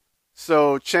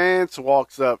 So Chance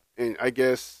walks up, and I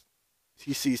guess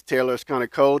he sees Taylor's kind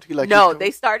of cold. No,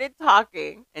 they started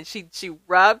talking, and she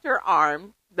rubbed her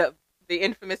arm, the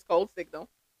infamous cold signal,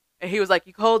 and he was like,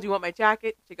 you cold? You want my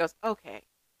jacket? She goes, okay.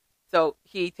 So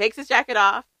he takes his jacket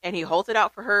off, and he holds it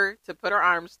out for her to put her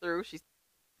arms through.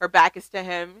 Her back is to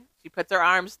him. She puts her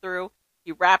arms through.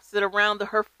 He wraps it around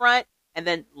her front, and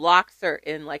then locks her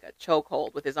in like a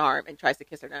chokehold with his arm and tries to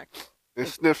kiss her neck. And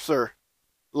sniffs her.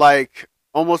 Like,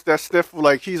 almost that sniff,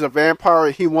 like he's a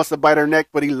vampire. He wants to bite her neck,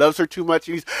 but he loves her too much.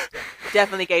 He's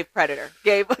definitely gave Predator.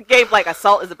 Gave like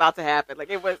assault is about to happen. Like,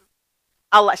 it was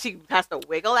a lot. She has to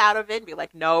wiggle out of it and be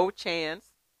like, no Chance.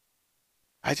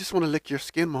 I just want to lick your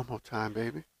skin one more time,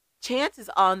 baby. Chance is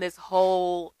on this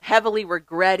whole heavily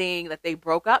regretting that they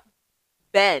broke up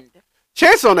bend.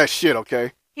 Chance on that shit,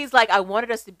 okay? He's like, I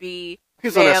wanted us to be a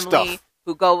He's on that family stuff.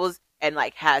 who goes and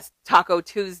like has Taco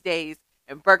Tuesdays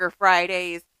and Burger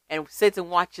Fridays and sits and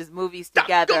watches movies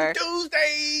together. Taco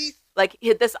Tuesdays! Like, he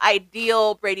had this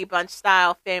ideal Brady Bunch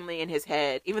style family in his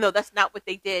head, even though that's not what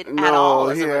they did at all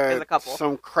as a couple.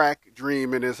 Some crack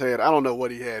dream in his head. I don't know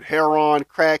what he had. Heroin,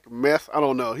 crack, meth. I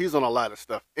don't know. He's on a lot of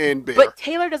stuff. And beer. But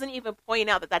Taylor doesn't even point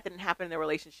out that didn't happen in their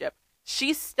relationship.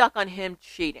 She's stuck on him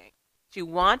cheating. She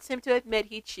wants him to admit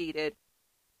he cheated,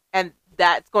 and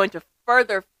that's going to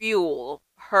further fuel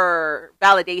her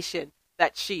validation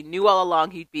that she knew all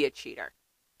along he'd be a cheater.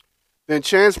 Then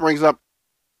Chance brings up,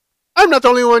 I'm not the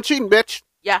only one cheating, bitch.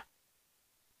 Yeah.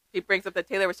 He brings up that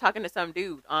Taylor was talking to some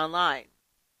dude online.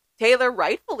 Taylor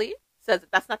rightfully says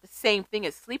that that's not the same thing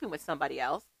as sleeping with somebody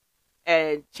else.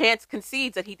 And Chance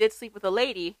concedes that he did sleep with a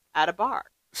lady at a bar.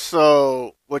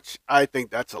 So, which I think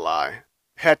that's a lie.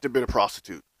 Had to have been a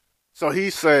prostitute. So he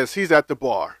says he's at the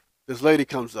bar. This lady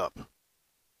comes up.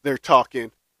 They're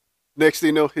talking. Next thing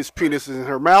you know, his penis is in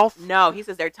her mouth. No, he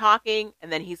says they're talking,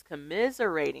 and then he's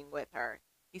commiserating with her.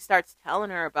 He starts telling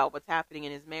her about what's happening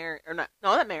in his marriage, or not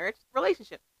marriage,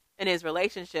 relationship, in his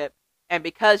relationship. And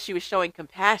because she was showing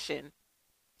compassion,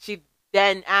 she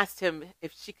then asked him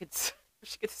if she could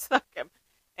suck him.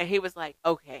 And he was like,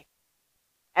 okay.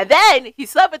 And then he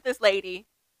slept with this lady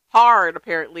hard,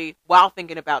 apparently, while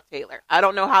thinking about Taylor. I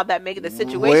don't know how that made the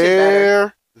situation better.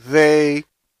 Where they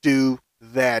do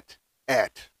that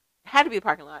at? It had to be the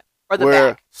parking lot or the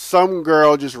where back. Some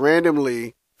girl just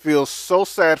randomly feels so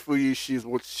sad for you, she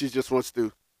just wants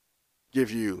to give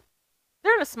you.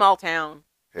 They're in a small town.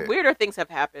 Hey. Weirder things have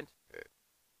happened.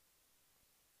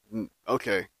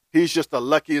 Okay. He's just the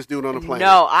luckiest dude on the planet.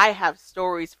 No, I have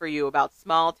stories for you about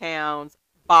small towns,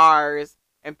 bars,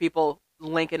 and people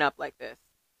linking up like this.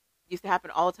 It used to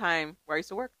happen all the time where I used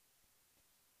to work.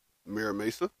 Mira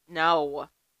Mesa? No.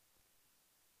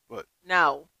 What?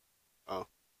 No. Oh.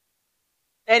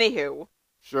 Anywho.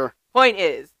 Sure. Point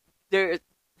is,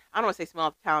 I don't want to say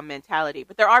small town mentality,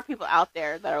 but there are people out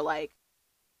there that are like,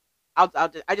 I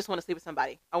just want to sleep with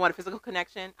somebody. I want a physical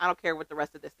connection. I don't care what the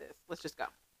rest of this is. Let's just go.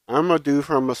 I'm a dude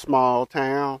from a small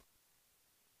town.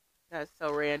 That's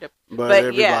so random. But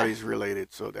everybody's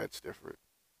related, so that's different.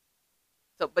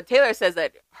 But Taylor says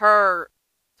that her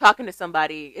talking to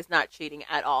somebody is not cheating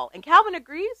at all. And Calvin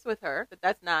agrees with her that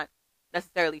that's not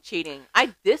necessarily cheating.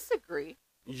 I disagree.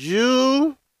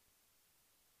 You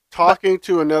talking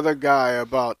to another guy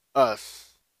about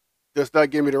us does not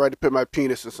give me the right to put my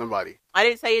penis in somebody. I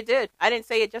didn't say it did. I didn't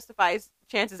say it justifies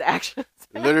Chance's actions.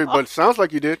 Literally, but it sounds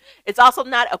like you did. It's also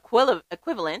not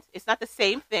equivalent. It's not the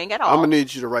same thing at all. I'm going to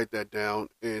need you to write that down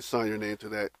and sign your name to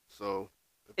that. So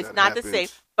it's not the same.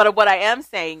 But what I am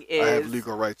saying is, I have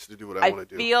legal rights to do what I want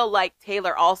to do. I feel like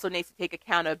Taylor also needs to take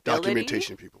accountability.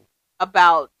 Documentation, people.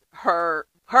 About her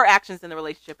actions in the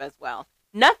relationship as well.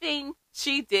 Nothing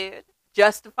she did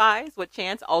justifies what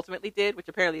Chance ultimately did, which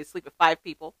apparently is sleep with 5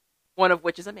 people, one of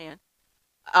which is a man.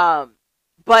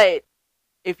 But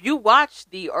if you watch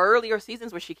the earlier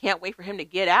seasons where she can't wait for him to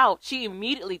get out, she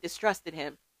immediately distrusted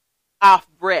him off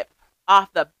rip,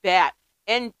 off the bat.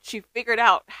 And she figured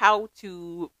out how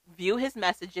to view his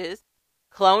messages,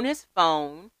 clone his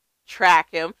phone, track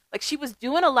him. Like, she was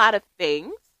doing a lot of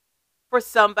things for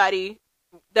somebody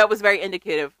that was very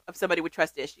indicative of somebody with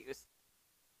trust issues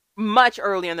much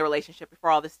early in the relationship before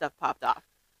all this stuff popped off.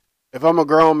 If I'm a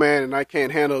grown man and I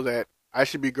can't handle that, I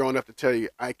should be grown enough to tell you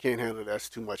I can't handle that. That's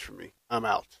too much for me. I'm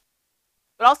out.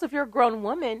 But also, if you're a grown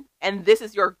woman and this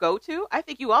is your go-to, I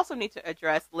think you also need to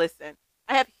address, listen,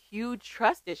 I have huge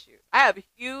trust issues. I have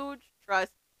huge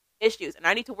trust issues, and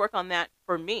I need to work on that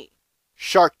for me.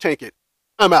 Shark Tank it.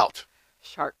 I'm out.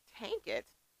 Shark Tank it?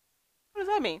 What does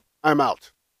that mean? I'm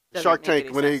out. Doesn't Shark make Tank,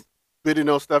 any when sense. they bidding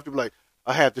on stuff, they'll be like,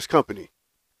 I have this company.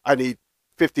 I need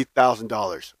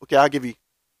 $50,000. Okay, I'll give you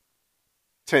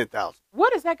 $10,000.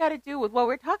 What does that got to do with what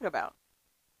we're talking about?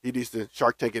 He needs to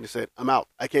Shark Tank it and said, I'm out.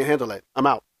 I can't handle that. I'm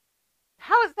out.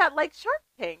 How is that like Shark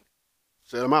Tank?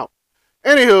 Said I'm out.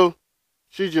 Anywho,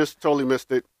 she just totally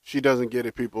missed it. She doesn't get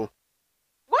it, people.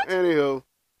 What? Anywho,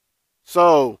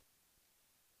 so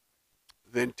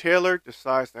then Taylor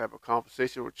decides to have a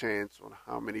conversation with Chance on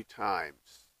how many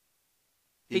times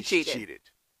He cheated.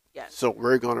 Yes. So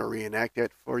we're going to reenact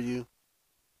that for you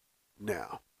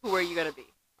now. Who are you going to be?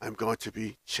 I'm going to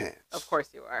be Chance. Of course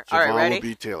you are. Javon All right, ready? will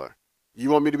be Taylor. You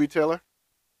want me to be Taylor?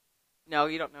 No,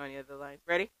 you don't know any of the lines.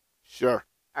 Ready? Sure.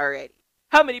 Alrighty.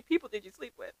 How many people did you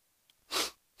sleep with?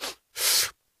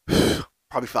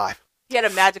 Probably 5. He had a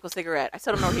magical cigarette. I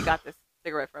still don't know where he got this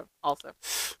cigarette from, also.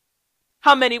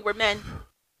 How many were men?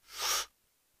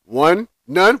 1,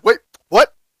 none. Wait,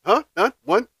 what? Huh? None?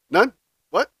 1, none.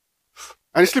 What?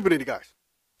 I didn't sleep with any guys.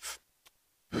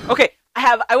 Okay,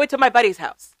 I went to my buddy's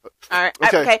house. All right.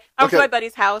 Okay. I went to my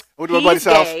buddy's house. I went to my buddy's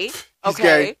house. Gay. He's Okay.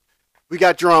 gay. We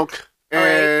got drunk. All right.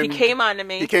 And He came on to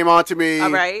me. He came on to me.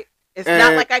 All right. It's and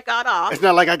not like I got off. It's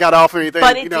not like I got off or anything.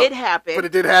 But it did happen. But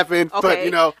it did happen. Okay. But,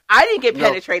 you know. I didn't get you know,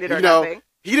 penetrated or you know, nothing.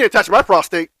 He didn't touch my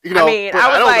prostate. You know. I mean, but I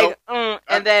was don't like, know.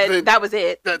 and then that was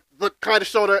it. That look kind of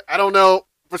shoulder. I don't know.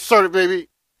 For sort of maybe.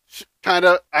 Kind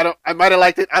of. I might have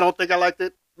liked it. I don't think I liked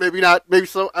it. Maybe not. Maybe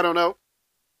so. I don't know.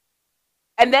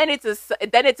 And then it's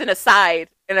an aside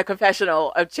in a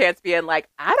confessional of Chance being like,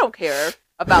 I don't care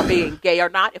about being gay or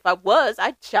not. If I was,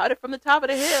 I'd shout it from the top of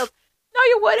the hills. No,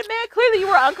 you wouldn't, man. Clearly you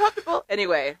were uncomfortable.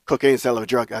 Anyway. Cocaine's a hell of a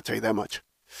drug. I'll tell you that much.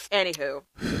 Anywho.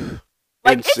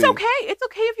 Like, it's Insane. okay. It's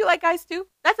okay if you like guys too.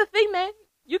 That's a thing, man.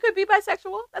 You could be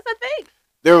bisexual. That's a thing.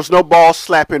 There was no ball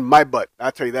slapping my butt.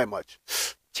 I'll tell you that much.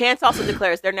 Chance also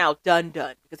declares they're now done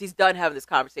because he's done having this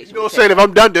conversation. You know what with I'm saying?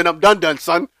 Taylor. If I'm done,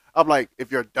 son. I'm like,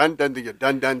 if you're done, then you're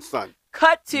done, son.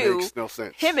 Cut to Makes no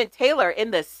sense. him and Taylor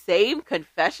in the same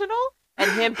confessional and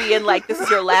him being like, this is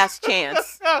your last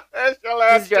chance. That's your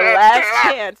This is your last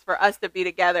chance for us to be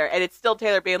together. And it's still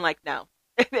Taylor being like, no.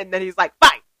 And then he's like,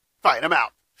 fine. Fine, I'm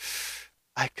out.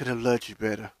 I could have loved you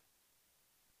better.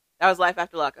 That was life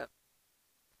after lockup.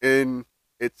 In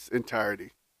its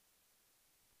entirety.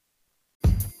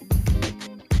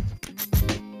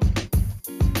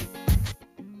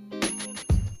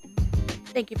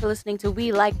 Thank you for listening to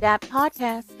We Like That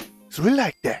podcast. So we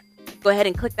like that. Go ahead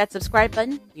and click that subscribe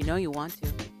button. You know you want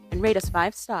to. And rate us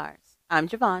 5 stars. I'm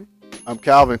Javon. I'm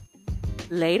Calvin.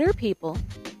 Later, people.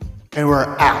 And we're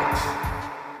out.